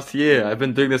the last year. I've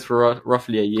been doing this for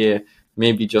roughly a year,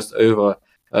 maybe just over.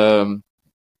 So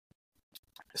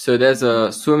there's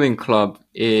a swimming club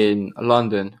in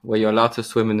London where you're allowed to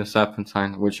swim in the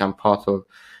Serpentine, which I'm part of.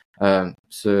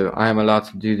 So I am allowed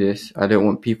to do this. I don't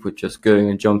want people just going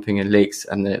and jumping in lakes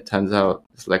and then it turns out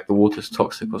it's like the water's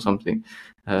toxic or something.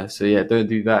 So yeah, don't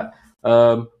do that.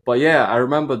 But yeah, I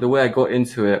remember the way I got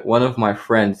into it. One of my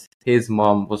friends, his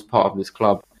mom was part of this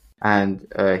club and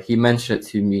he mentioned it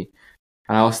to me.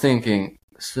 And I was thinking,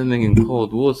 swimming in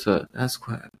cold water, that's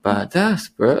quite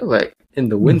badass, bro. Like in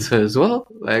the winter as well.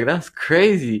 Like that's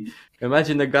crazy.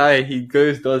 Imagine the guy, he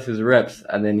does his reps,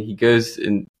 and then he goes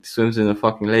and swims in a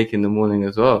fucking lake in the morning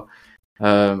as well.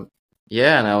 And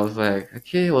I was like,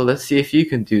 okay, well, let's see if you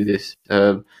can do this.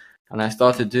 And I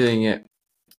started doing it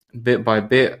bit by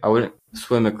bit. I wouldn't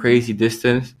swim a crazy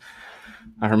distance.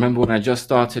 I remember when I just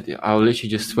started, I would literally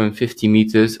just swim 50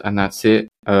 meters and that's it.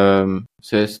 So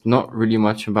it's not really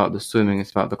much about the swimming, it's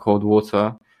about the cold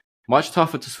water. Much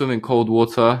tougher to swim in cold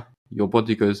water. Your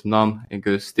body goes numb, it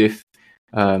goes stiff.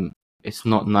 It's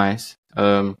not nice.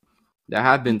 There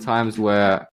have been times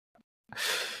where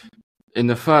in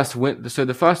the first winter,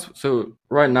 so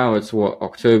right now it's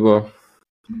October.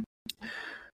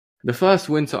 The first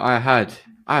winter I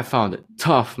found it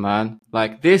tough, man.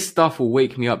 Like this stuff will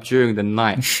wake me up during the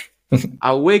night.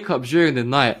 I'll wake up during the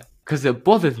night because it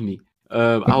bothered me.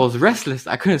 I was restless.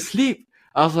 I couldn't sleep.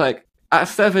 I was like, at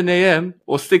 7 a.m.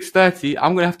 or 6:30,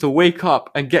 I'm going to have to wake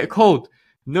up and get cold.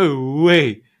 No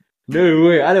way. I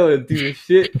don't want to do this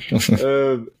shit.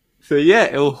 So yeah,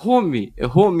 it'll haunt me. It'll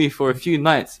haunt me for a few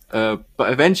nights. But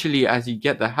eventually, as you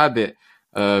get the habit,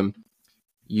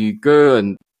 you go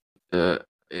and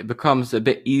it becomes a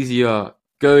bit easier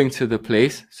going to the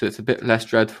place. So it's a bit less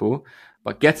dreadful.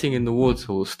 But getting in the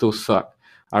water will still suck.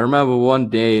 I remember one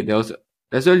day,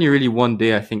 there's only really one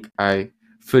day I think I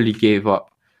fully gave up.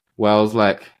 Where I was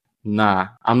like, nah,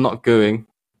 I'm not going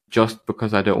just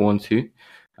because I don't want to.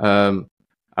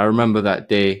 I remember that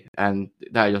day, and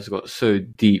that just got so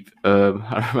deep.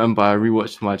 I remember I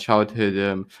rewatched my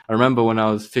childhood. I remember when I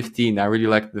was 15, I really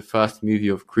liked the first movie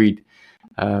of Creed.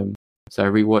 So I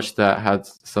rewatched that, had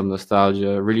some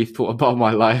nostalgia, really thought about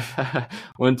my life.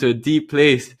 Went to a deep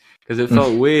place because it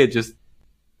felt weird, just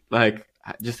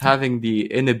having the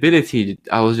inability.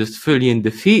 I was just fully in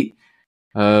defeat.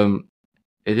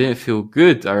 It didn't feel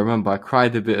good. I remember I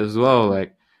cried a bit as well.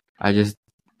 Like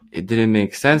it didn't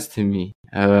make sense to me.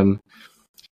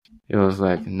 It was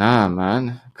like, nah,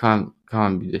 man, can't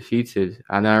be defeated.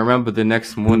 And I remember the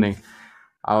next morning,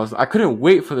 I couldn't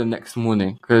wait for the next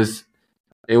morning because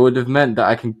it would have meant that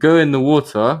I can go in the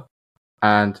water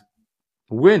and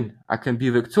win. I can be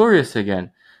victorious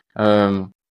again. So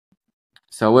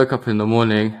I woke up in the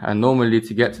morning, and normally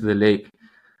to get to the lake,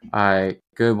 I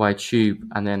go by tube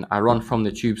and then I run from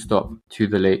the tube stop to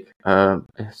the lake.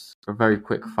 It's a very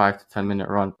quick 5 to 10 minute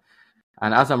run.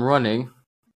 And as I'm running,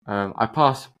 I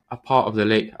pass a part of the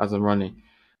lake as I'm running.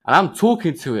 And I'm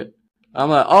talking to it. I'm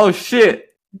like, oh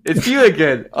shit, it's you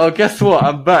again. Oh, guess what?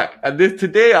 I'm back. And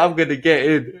today I'm going to get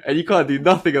in. And you can't do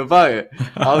nothing about it.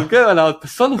 I'll go and I'll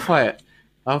personify it.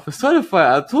 I'm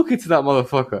talking to that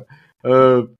motherfucker.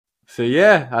 So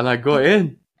yeah, and I got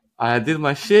in. I did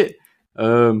my shit.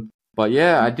 But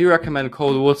yeah, I do recommend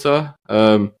cold water.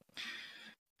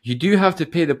 You do have to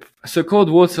pay so cold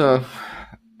water,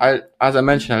 as I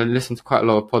mentioned, I listen to quite a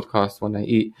lot of podcasts when I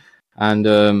eat.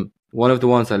 And one of the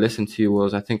ones I listened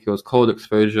to I think it was Cold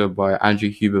Exposure by Andrew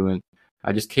Huberman.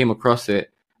 I just came across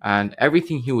it, and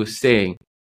everything he was saying,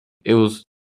 it was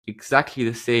exactly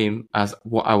the same as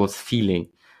what I was feeling.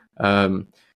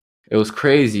 It was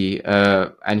crazy.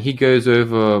 And he goes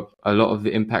over a lot of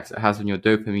the impacts it has on your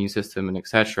dopamine system and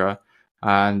etc.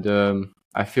 And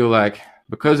I feel like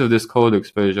because of this cold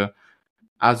exposure,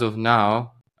 as of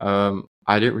now,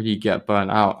 I didn't really get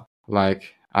burnt out.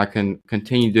 Like I can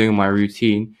continue doing my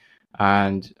routine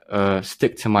and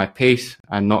stick to my pace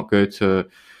and not go to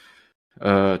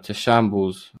to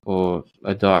shambles or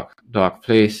a dark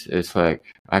place, it's like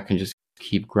I can just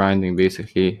keep grinding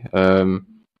basically.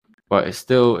 But it's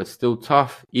still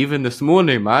tough. Even this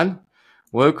morning, man,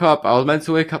 woke up. I was meant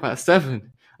to wake up at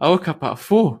 7. I woke up at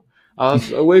 4. I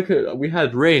was awake. We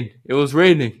had rain. It was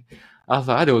raining. I was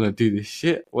like, I don't want to do this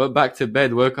shit. Went back to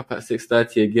bed. Woke up at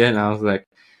 6:30 again. I was like,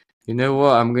 you know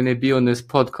what? I'm gonna be on this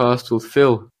podcast with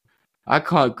Phil. I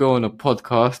can't go on a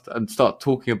podcast and start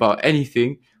talking about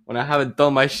anything when I haven't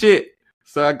done my shit.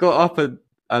 So I got up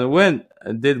and went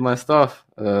and did my stuff.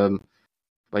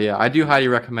 But yeah, I do highly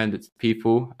recommend it to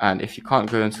people. And if you can't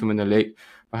go and swim in the lake,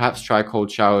 perhaps try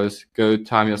cold showers. Go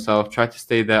time yourself. Try to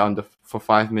stay there for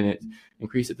 5 minutes.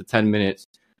 Increase it to 10 minutes.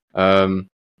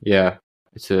 Yeah,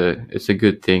 it's a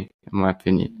good thing in my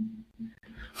opinion.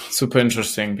 Super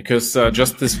interesting, because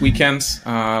just this weekend,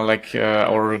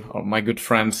 our my good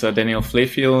friend Daniel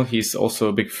Flayfield, he's also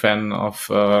a big fan of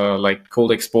like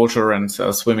cold exposure and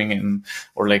swimming in,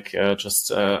 or like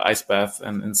just ice bath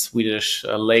and in Swedish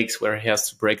lakes where he has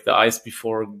to break the ice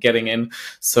before getting in.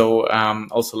 So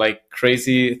also like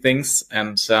crazy things,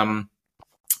 and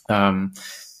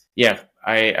yeah.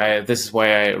 This is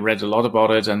why I read a lot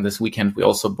about it, and this weekend we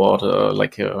also bought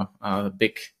a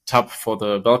big tub for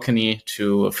the balcony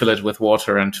to fill it with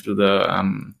water and to do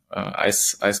the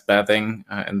ice bathing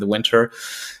in the winter.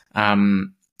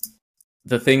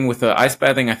 The thing with the ice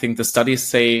bathing, I think the studies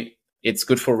say it's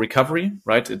good for recovery,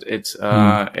 right? It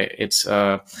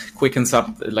quickens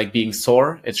up like being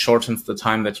sore. It shortens the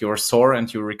time that you're sore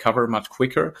and you recover much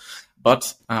quicker.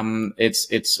 But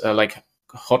it's like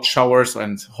hot showers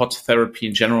and hot therapy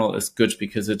in general is good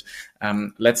because it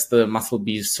lets the muscle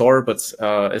be sore, but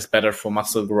is better for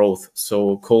muscle growth.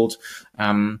 So cold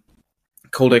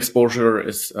exposure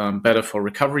is better for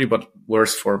recovery, but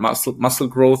worse for muscle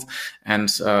growth. And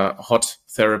hot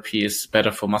therapy is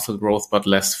better for muscle growth, but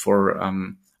less for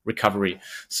recovery.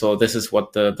 So this is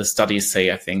what the studies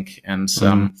say, I think. And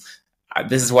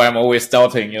this is why I'm always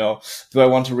doubting, do I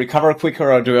want to recover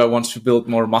quicker or do I want to build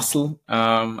more muscle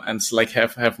and like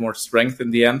have more strength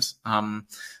in the end?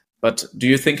 But do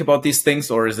you think about these things,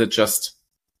 or is it just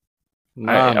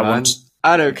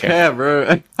I don't care,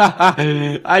 bro.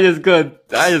 I just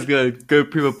gotta go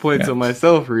prove a point on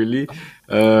myself, really.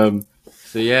 So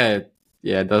yeah,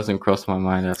 it doesn't cross my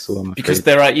mind. That's all. Because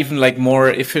there are even like more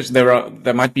efficient.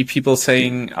 There might be people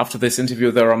saying after this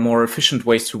interview there are more efficient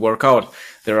ways to work out.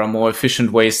 There are more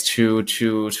efficient ways to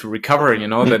recover,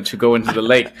 than to go into the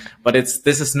lake. But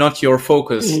this is not your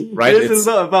focus, right? This is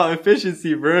not about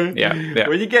efficiency, bro. Yeah.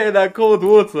 When you get in that cold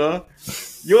water,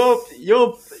 your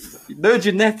no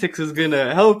genetics is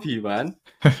gonna help you, man.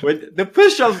 When the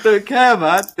push-ups don't care,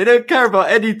 man. They don't care about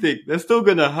anything. They're still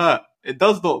gonna hurt. It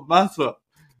does not matter.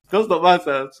 Does not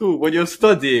matter at all. When you're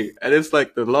studying and it's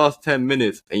like the last 10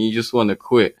 minutes and you just want to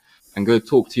quit and go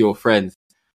talk to your friends.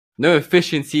 No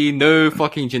efficiency, no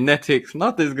fucking genetics.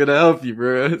 Nothing's going to help you,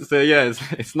 bro. So yeah,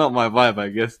 it's not my vibe, I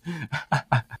guess.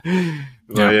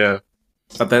 Yeah.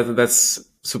 But that's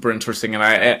super interesting. And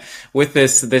I with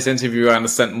this interview, I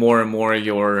understand more and more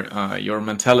your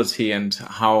mentality and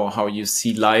how you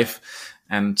see life.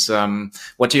 And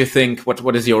what do you think?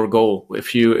 What is your goal?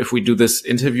 If we do this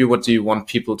interview, what do you want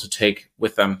people to take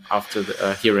with them after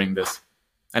hearing this,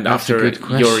 and That's after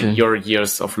your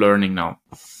years of learning now?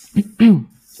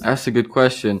 That's a good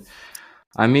question.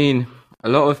 I mean, a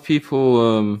lot of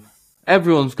people,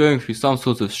 everyone's going through some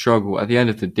sort of struggle. At the end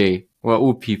of the day, we're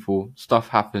all people. Stuff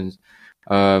happens,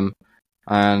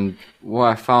 and what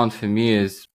I found for me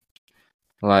is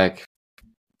like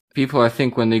people. I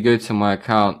think when they go to my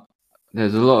account,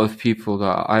 there's a lot of people that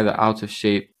are either out of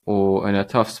shape or in a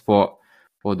tough spot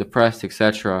or depressed,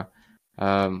 etc.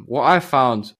 What I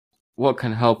found, what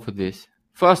can help with this,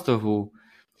 first of all,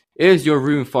 is your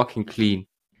room fucking clean.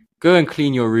 Go and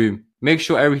clean your room. Make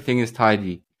sure everything is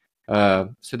tidy,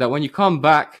 so that when you come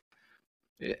back,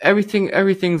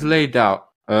 everything's laid out.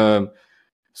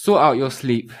 Sort out your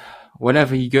sleep.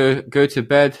 Whenever you go to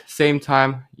bed, same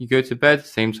time you go to bed,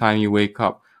 same time you wake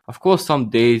up. Of course, some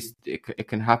days it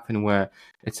can happen where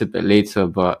it's a bit later,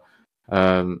 but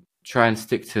try and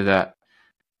stick to that.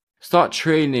 Start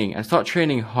training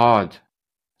hard.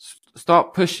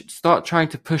 Start trying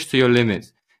to push to your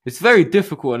limits. It's very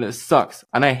difficult and it sucks,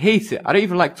 and I hate it. I don't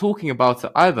even like talking about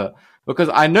it either, because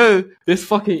I know this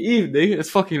fucking evening,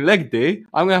 it's fucking leg day,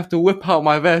 I'm gonna have to whip out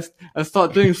my vest and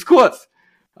start doing squats.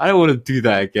 I don't want to do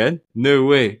that again. No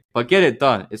way. But get it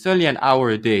done. It's only an hour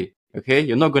a day. Okay?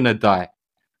 You're not gonna die.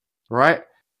 Right?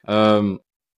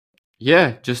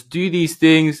 Yeah, just do these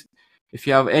things. If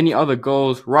you have any other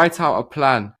goals, write out a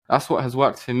plan. That's what has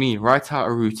worked for me. Write out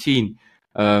a routine.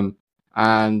 And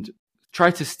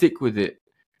try to stick with it.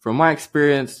 From my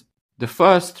experience, the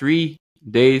first 3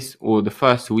 days or the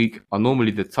first week are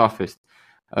normally the toughest.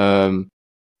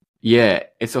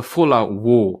 It's a full out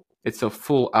war. It's a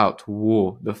full out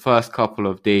war the first couple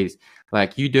of days.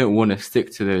 Like, you don't want to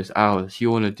stick to those hours.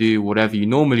 You want to do whatever you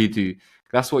normally do.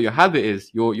 That's what your habit is.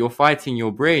 You're fighting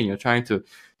your brain. You're trying to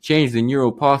change the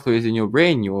neural pathways in your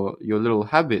brain, your little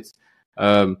habits.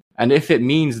 And if it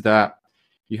means that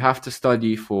you have to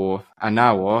study for an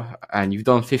hour and you've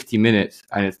done 50 minutes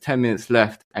and it's 10 minutes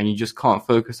left and you just can't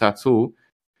focus at all,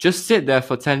 just sit there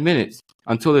for 10 minutes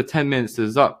until the 10 minutes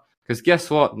is up. Because guess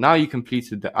what? Now you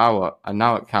completed the hour and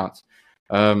now it counts.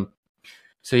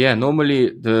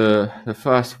 Normally the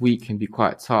first week can be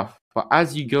quite tough. But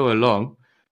as you go along,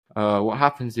 what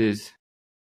happens is,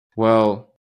 well,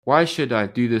 why should I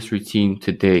do this routine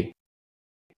today?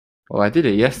 Well, I did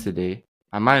it yesterday.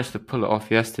 I managed to pull it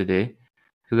off yesterday.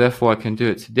 So therefore I can do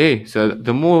it today. So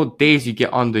the more days you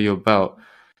get under your belt,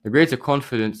 the greater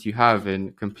confidence you have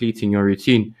in completing your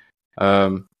routine.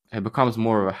 It becomes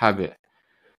more of a habit.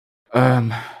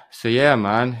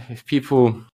 Man, if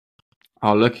people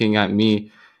are looking at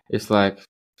me, it's like,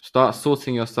 start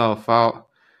sorting yourself out.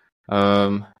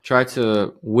 Try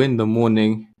to win the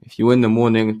morning. If you win the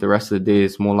morning, the rest of the day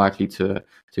is more likely to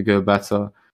go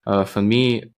better. For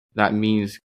me, that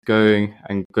means going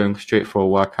straight for a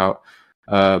workout.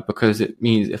 Because it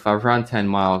means if I've ran 10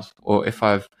 miles or if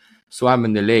I've swam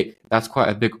in the lake, that's quite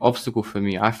a big obstacle for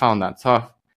me. I found that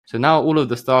tough. So now all of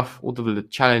the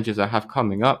challenges I have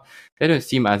coming up, they don't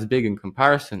seem as big in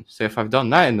comparison. So if I've done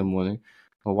that in the morning,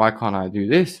 well, why can't I do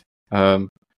this? And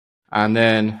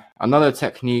then another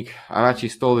technique, I've actually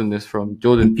stolen this from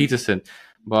Jordan Peterson,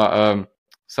 but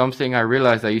something I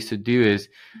realized I used to do is,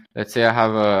 let's say I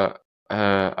have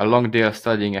a long day of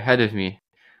studying ahead of me.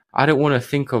 I don't want to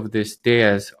think of this day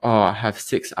as, I have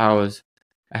 6 hours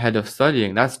ahead of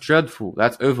studying. That's dreadful.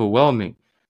 That's overwhelming.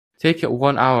 Take it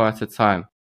 1 hour at a time.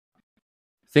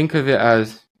 Think of it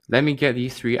as, let me get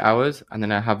these 3 hours and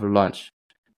then I have a lunch.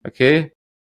 Okay?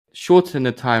 Shorten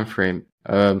the time frame.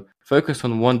 Focus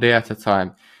on one day at a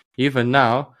time. Even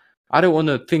now, I don't want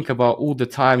to think about all the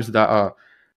times that I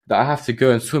have to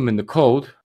go and swim in the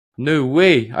cold. No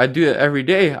way. I do it every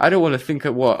day. I don't want to think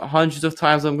of hundreds of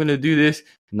times I'm going to do this.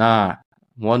 Nah,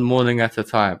 one morning at a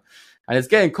time. And it's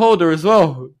getting colder as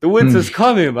well. The winter's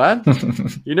coming, man.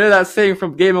 You know that saying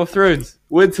from Game of Thrones?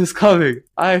 Winter's coming.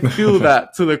 I feel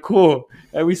that to the core.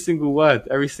 Every single word,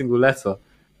 every single letter.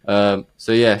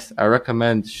 Yes, I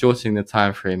recommend shortening the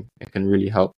time frame. It can really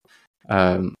help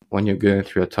when you're going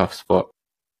through a tough spot.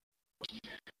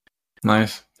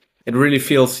 Nice. It really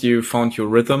feels you found your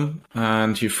rhythm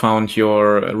and you found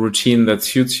your routine that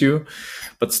suits you.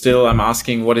 But still, I'm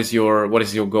asking, what is your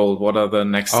goal? What are the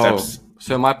next steps?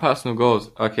 So my personal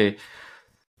goals. Okay.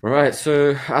 Right.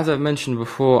 So as I've mentioned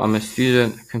before, I'm a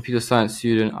student, computer science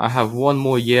student. I have 1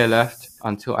 more year left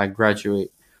until I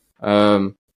graduate.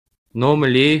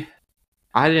 Normally,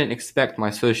 I didn't expect my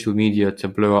social media to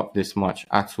blow up this much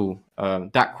at all,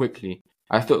 that quickly.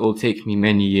 I thought it would take me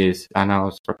many years, and I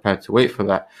was prepared to wait for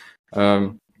that.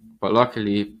 But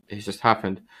luckily, it just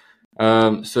happened.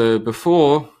 So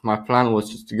before, my plan was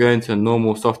just to go into a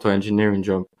normal software engineering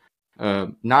job.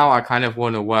 Now I kind of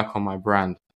want to work on my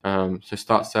brand, to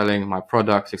start selling my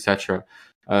products, etc.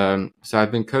 So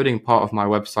I've been coding part of my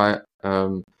website,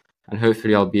 and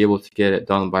hopefully I'll be able to get it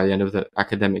done by the end of the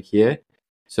academic year.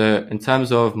 So in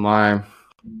terms of my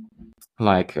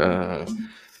work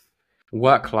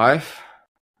life,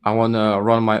 I want to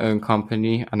run my own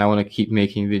company and I want to keep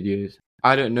making videos.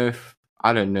 I don't know if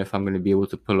I'm going to be able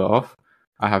to pull it off.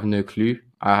 I have no clue.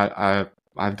 I've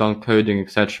done coding,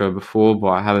 etc. before, but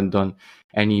I haven't done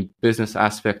any business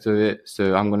aspect of it.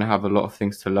 So I'm going to have a lot of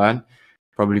things to learn.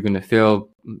 Probably going to fail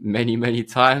many, many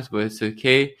times, but it's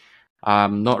okay.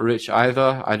 I'm not rich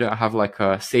either. I don't have like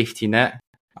a safety net.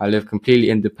 I live completely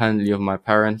independently of my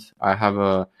parents. I have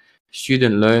a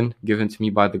student loan given to me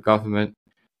by the government,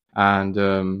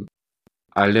 and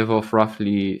I live off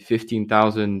roughly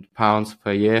 £15,000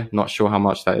 per year. Not sure how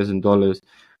much that is in dollars.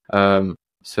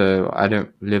 So I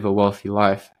don't live a wealthy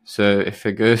life. So if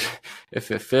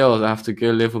it fails, I have to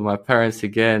go live with my parents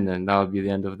again, and that'll be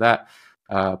the end of that.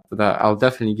 But I'll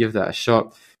definitely give that a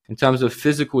shot. In terms of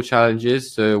physical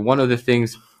challenges, so one of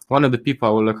the people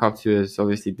I will look up to is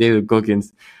obviously David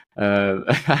Goggins.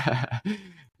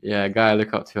 Yeah, a guy I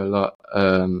look up to a lot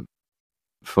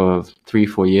for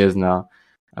 3-4 years now.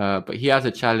 But he has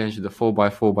a challenge, the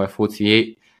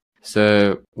 4x4x48.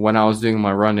 So when I was doing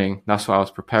my running, that's what I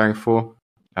was preparing for.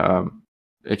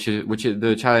 Which is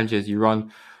the challenge is you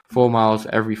run 4 miles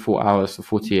every 4 hours for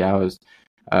 48 hours.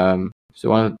 So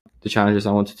one of the challenges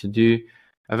I wanted to do.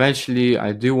 Eventually,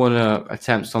 I do want to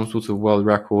attempt some sort of world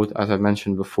record, as I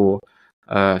mentioned before.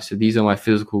 So these are my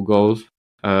physical goals.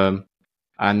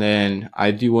 And then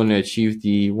I do want to achieve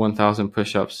the 1,000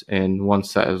 push-ups in one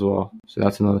set as well. So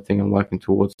that's another thing I'm working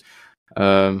towards.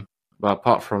 But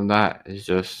apart from that, it's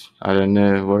just, I don't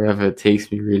know, wherever it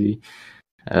takes me, really.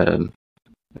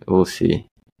 We'll see.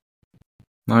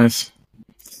 Nice.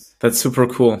 That's super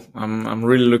cool. I'm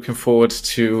really looking forward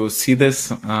to see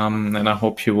this, and I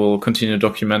hope you will continue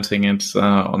documenting it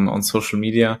on social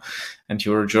media and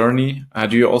your journey.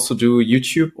 Do you also do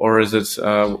YouTube, or is it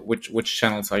which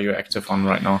channels are you active on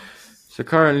right now? So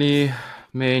currently,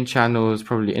 main channel is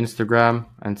probably Instagram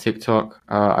and TikTok.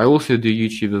 I also do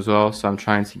YouTube as well, so I'm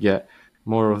trying to get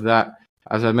more of that.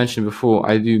 As I mentioned before,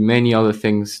 I do many other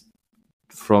things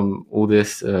from all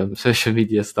this social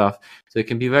media stuff, so it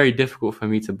can be very difficult for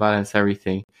me to balance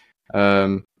everything.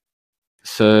 So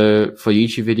for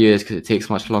YouTube videos, because it takes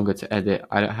much longer to edit,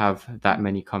 I don't have that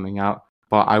many coming out,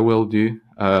 but I will do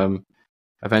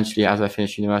eventually as I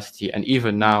finish university. And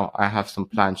even now, I have some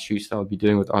planned shoots that I'll be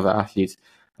doing with other athletes.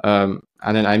 And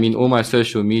then, I mean, all my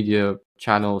social media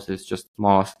channels is just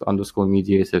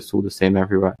masked_mediator. It's all the same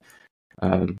everywhere.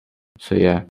 So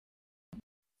yeah.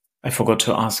 I forgot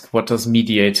to ask, what does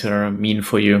mediator mean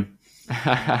for you?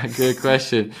 Good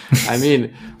question. I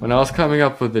mean, when I was coming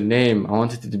up with the name, I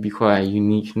wanted it to be quite a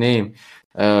unique name.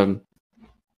 I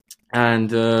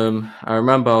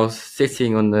remember I was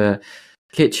sitting in the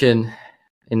kitchen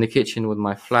with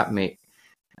my flatmate,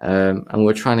 and we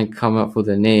were trying to come up with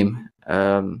a name,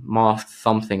 masked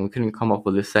something. We couldn't come up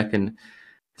with the second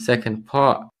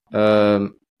part.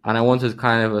 And I wanted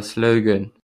kind of a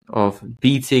slogan of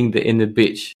beating the inner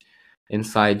bitch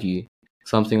inside you,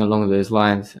 something along those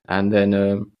lines. And then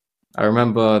I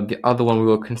remember the other one we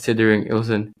were considering, it was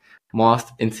a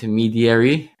masked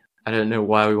intermediary. I don't know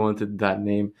why we wanted that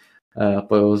name,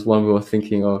 but it was one we were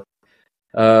thinking of.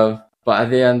 But at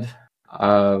the end,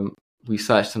 we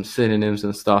searched some synonyms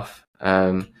and stuff,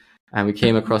 and we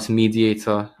came across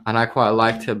Mediator, and I quite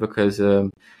liked it because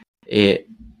it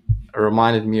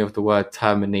reminded me of the word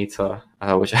Terminator,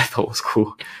 which I thought was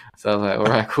cool. So I was like, all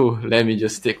right, cool. Let me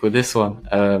just stick with this one.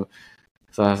 So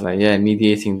I was like, yeah,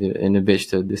 mediating the inner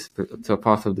bitch to a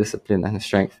part of discipline and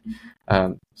strength.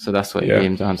 So that's what it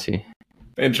came down to.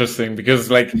 Interesting,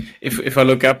 because like if I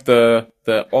look up the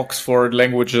Oxford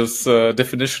Languages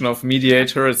definition of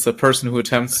mediator, it's a person who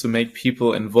attempts to make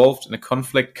people involved in a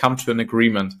conflict come to an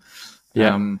agreement.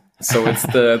 Yeah. So it's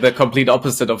the complete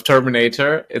opposite of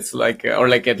Terminator. It's like, or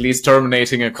like at least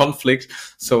terminating a conflict.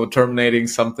 So terminating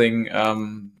something,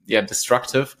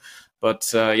 destructive.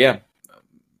 But I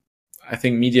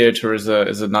think mediator is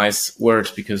a nice word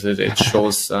because it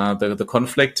shows the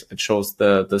conflict. It shows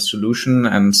the solution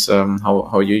and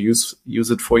how you use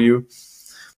it for you.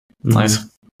 Mm-hmm. Nice.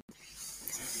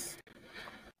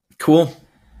 Cool.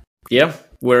 Yeah.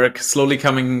 We're slowly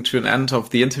coming to an end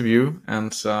of the interview,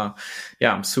 and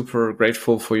I'm super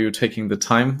grateful for you taking the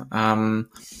time. In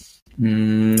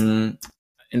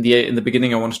the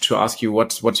beginning, I wanted to ask you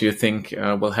what do you think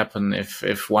will happen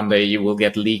if one day you will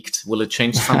get leaked? Will it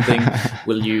change something?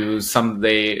 Will you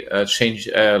someday change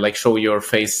show your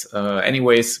face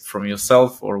anyways from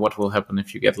yourself, or what will happen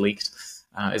if you get leaked?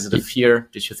 Is it a fear?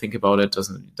 Did you think about it?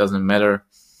 Doesn't matter?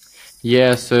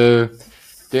 Yeah. So.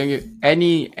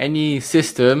 Any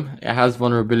system, it has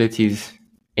vulnerabilities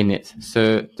in it.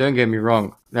 So don't get me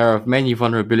wrong, there are many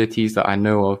vulnerabilities that I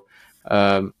know of,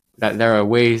 that there are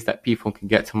ways that people can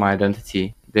get to my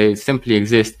identity. They simply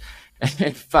exist.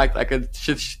 In fact, I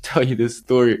should tell you this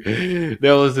story.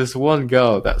 There was this one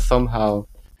girl that somehow,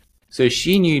 so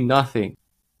she knew nothing.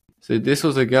 So this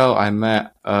was a girl I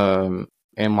met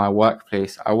in my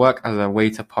workplace. I work as a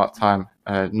waiter part-time,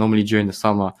 normally during the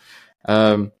summer.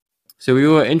 So we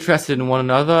were interested in one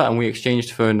another and we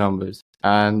exchanged phone numbers,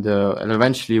 and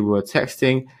eventually we were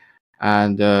texting,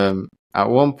 and at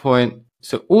one point,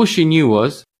 so all she knew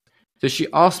was, so she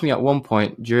asked me at one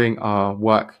point during our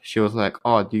work, she was like,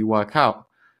 oh, do you work out?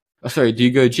 Oh, sorry, do you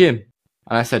go gym?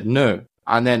 And I said, no.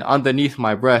 And then underneath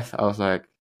my breath, I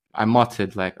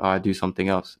muttered like, oh, I do something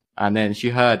else. And then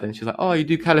she heard and she's like, oh, you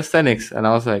do calisthenics. And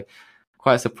I was like,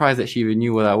 quite surprised that she even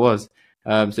knew what that was.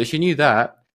 So she knew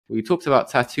that. We talked about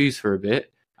tattoos for a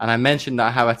bit, and I mentioned that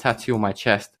I have a tattoo on my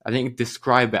chest. I didn't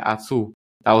describe it at all.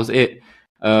 That was it.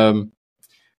 And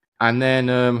then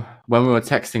when we were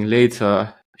texting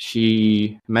later,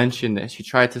 she mentioned that she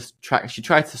tried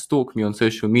to stalk me on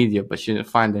social media, but she didn't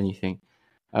find anything.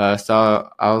 So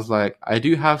I was like, I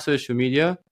do have social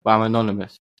media, but I'm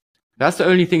anonymous. That's the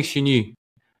only thing she knew.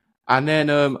 And then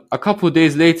a couple of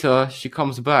days later, she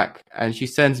comes back and she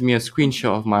sends me a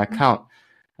screenshot of my account.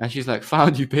 And she's like,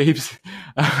 found you, babes.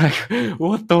 I'm like,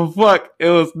 what the fuck? It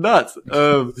was nuts.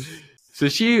 So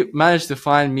she managed to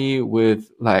find me with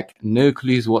like no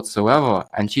clues whatsoever.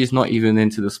 And she's not even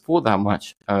into the sport that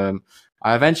much. I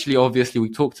eventually, obviously, we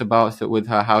talked about it with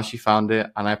her, how she found it.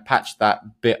 And I patched that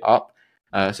bit up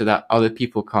so that other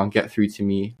people can't get through to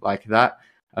me like that.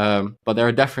 But there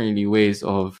are definitely ways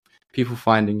of people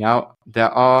finding out. There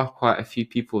are quite a few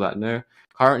people that know.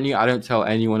 Currently, I don't tell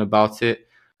anyone about it.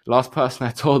 The last person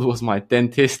I told was my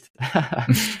dentist.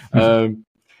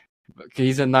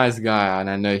 He's a nice guy and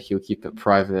I know he'll keep it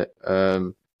private.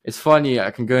 It's funny,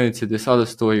 I can go into this other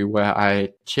story where I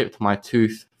chipped my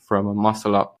tooth from a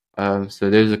muscle up. So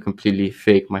those are completely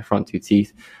fake, my front two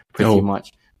teeth, pretty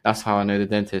much. That's how I know the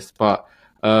dentist. But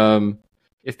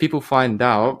if people find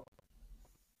out,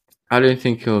 I don't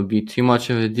think it'll be too much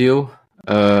of a deal.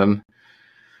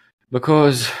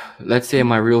 Because let's say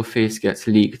my real face gets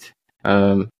leaked.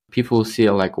 People will see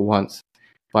it like once,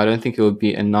 but I don't think it would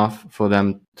be enough for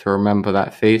them to remember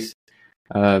that face.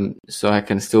 So I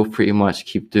can still pretty much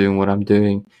keep doing what I'm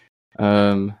doing.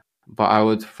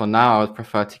 But for now, I would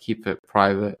prefer to keep it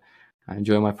private. I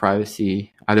enjoy my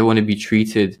privacy. I don't want to be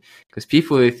treated, because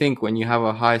people, they think when you have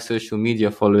a high social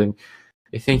media following,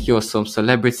 they think you're some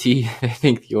celebrity, they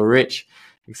think you're rich,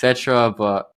 etc.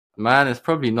 But man, it's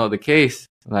probably not the case.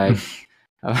 Like,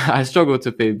 I struggle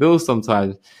to pay bills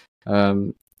sometimes.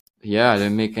 I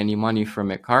don't make any money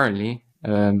from it currently.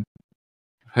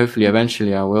 Hopefully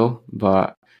eventually I will,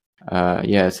 but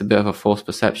it's a bit of a false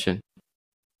perception.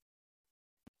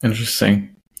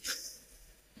 Interesting.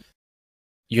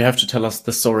 You have to tell us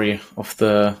the story of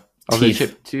the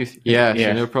chipped tooth. Yeah,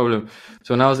 sure, no problem.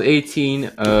 So when I was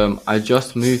 18, I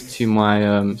just moved to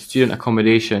my student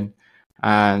accommodation.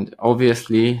 And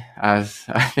obviously, as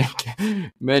I think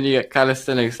many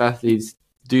calisthenics athletes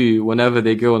do, whenever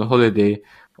they go on holiday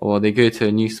or they go to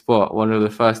a new spot, one of the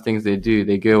first things they do,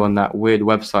 they go on that weird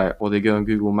website or they go on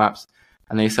Google Maps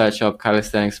and they search up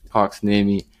calisthenics parks near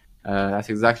me. That's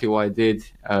exactly what I did.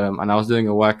 And I was doing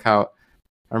a workout.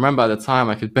 I remember at the time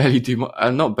I could barely do,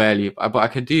 not barely, but I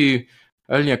could do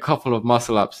only a couple of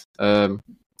muscle ups. And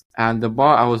the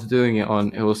bar I was doing it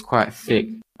on, it was quite thick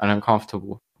and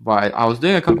uncomfortable. But I was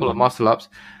doing a couple of muscle ups,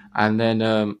 and then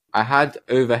I had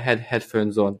overhead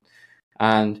headphones on.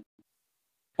 And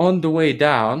on the way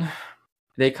down,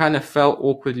 they kind of fell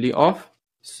awkwardly off.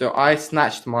 So I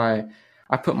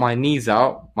put my knees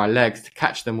out, my legs, to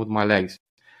catch them with my legs.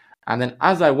 And then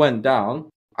as I went down,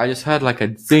 I just heard like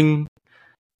a zing.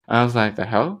 And I was like, the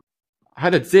hell? I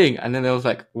heard a zing, and then there was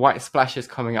like white splashes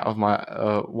coming out of my,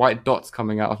 white dots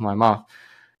coming out of my mouth.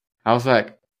 I was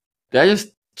like, did I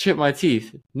just chip my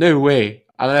teeth? No way.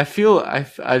 And I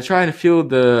try and feel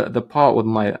the part with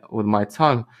my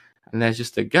tongue, and there's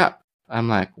just a gap. I'm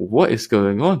like, what is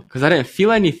going on? Because I didn't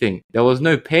feel anything. There was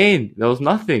no pain. There was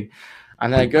nothing.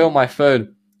 And then I go on my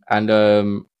phone,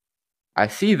 and I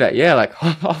see that, like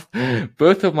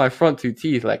both of my front two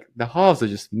teeth, like the halves are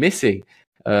just missing.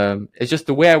 It's just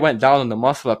the way I went down on the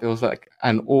muscle up, it was like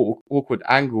an awkward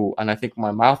angle, and I think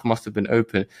my mouth must have been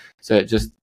open, so it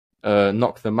just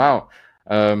knocked them out.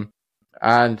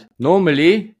 And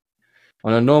normally,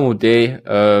 on a normal day,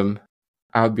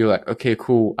 I would be like, okay,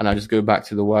 cool, and I just go back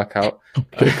to the workout.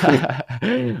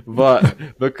 But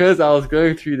because I was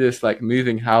going through this, like,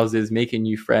 moving houses, making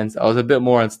new friends, I was a bit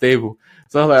more unstable.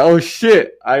 So I was like, oh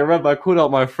shit, I remember I called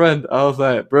out my friend. I was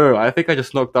like, bro, I think I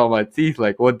just knocked out my teeth.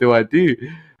 Like, what do I do?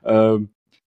 But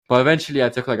eventually I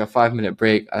took like a 5-minute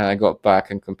break and I got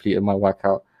back and completed my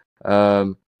workout.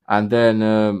 And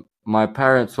then my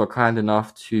parents were kind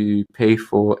enough to pay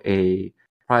for a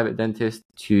private dentist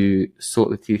to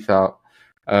sort the teeth out.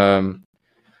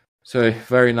 So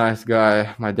very nice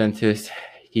guy, my dentist.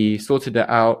 He sorted it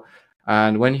out,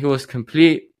 and when he was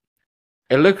complete,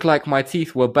 it looked like my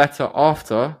teeth were better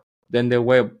after than they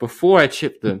were before I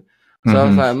chipped them. So I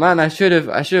was like, man, I should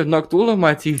have knocked all of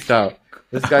my teeth out.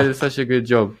 This guy did such a good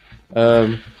job.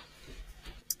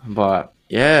 But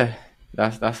yeah,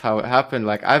 that's how it happened.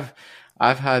 Like I've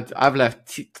left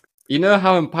teeth. You know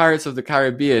how in Pirates of the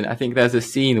Caribbean, I think there's a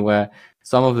scene where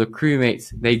some of the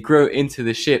crewmates, they grow into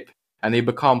the ship and they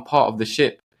become part of the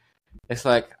ship. It's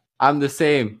like, I'm the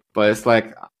same, but it's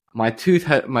like my teeth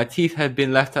had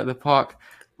been left at the park.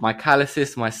 My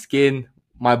calluses, my skin,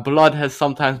 my blood has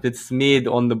sometimes been smeared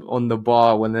on the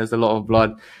bar when there's a lot of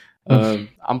blood.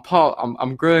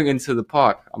 I'm growing into the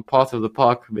park. I'm part of the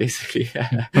park, basically.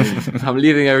 I'm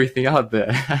leaving everything out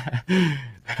there.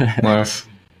 Nice.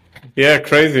 Yeah,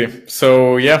 crazy.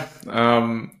 So yeah,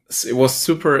 it was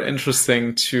super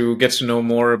interesting to get to know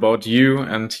more about you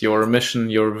and your mission,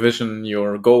 your vision,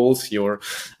 your goals, your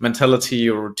mentality,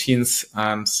 your routines.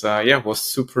 And it was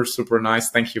super, super nice.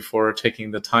 Thank you for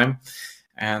taking the time.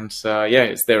 And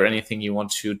is there anything you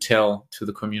want to tell to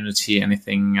the community?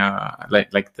 Anything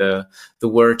like the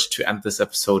word to end this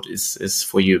episode is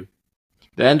for you?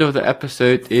 The end of the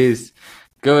episode is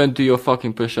go and do your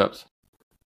fucking push-ups.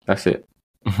 That's it.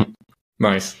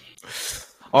 Nice.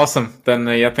 Awesome. Then,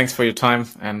 thanks for your time.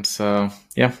 And thank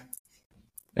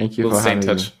you we'll for stay in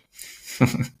having touch.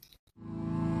 me.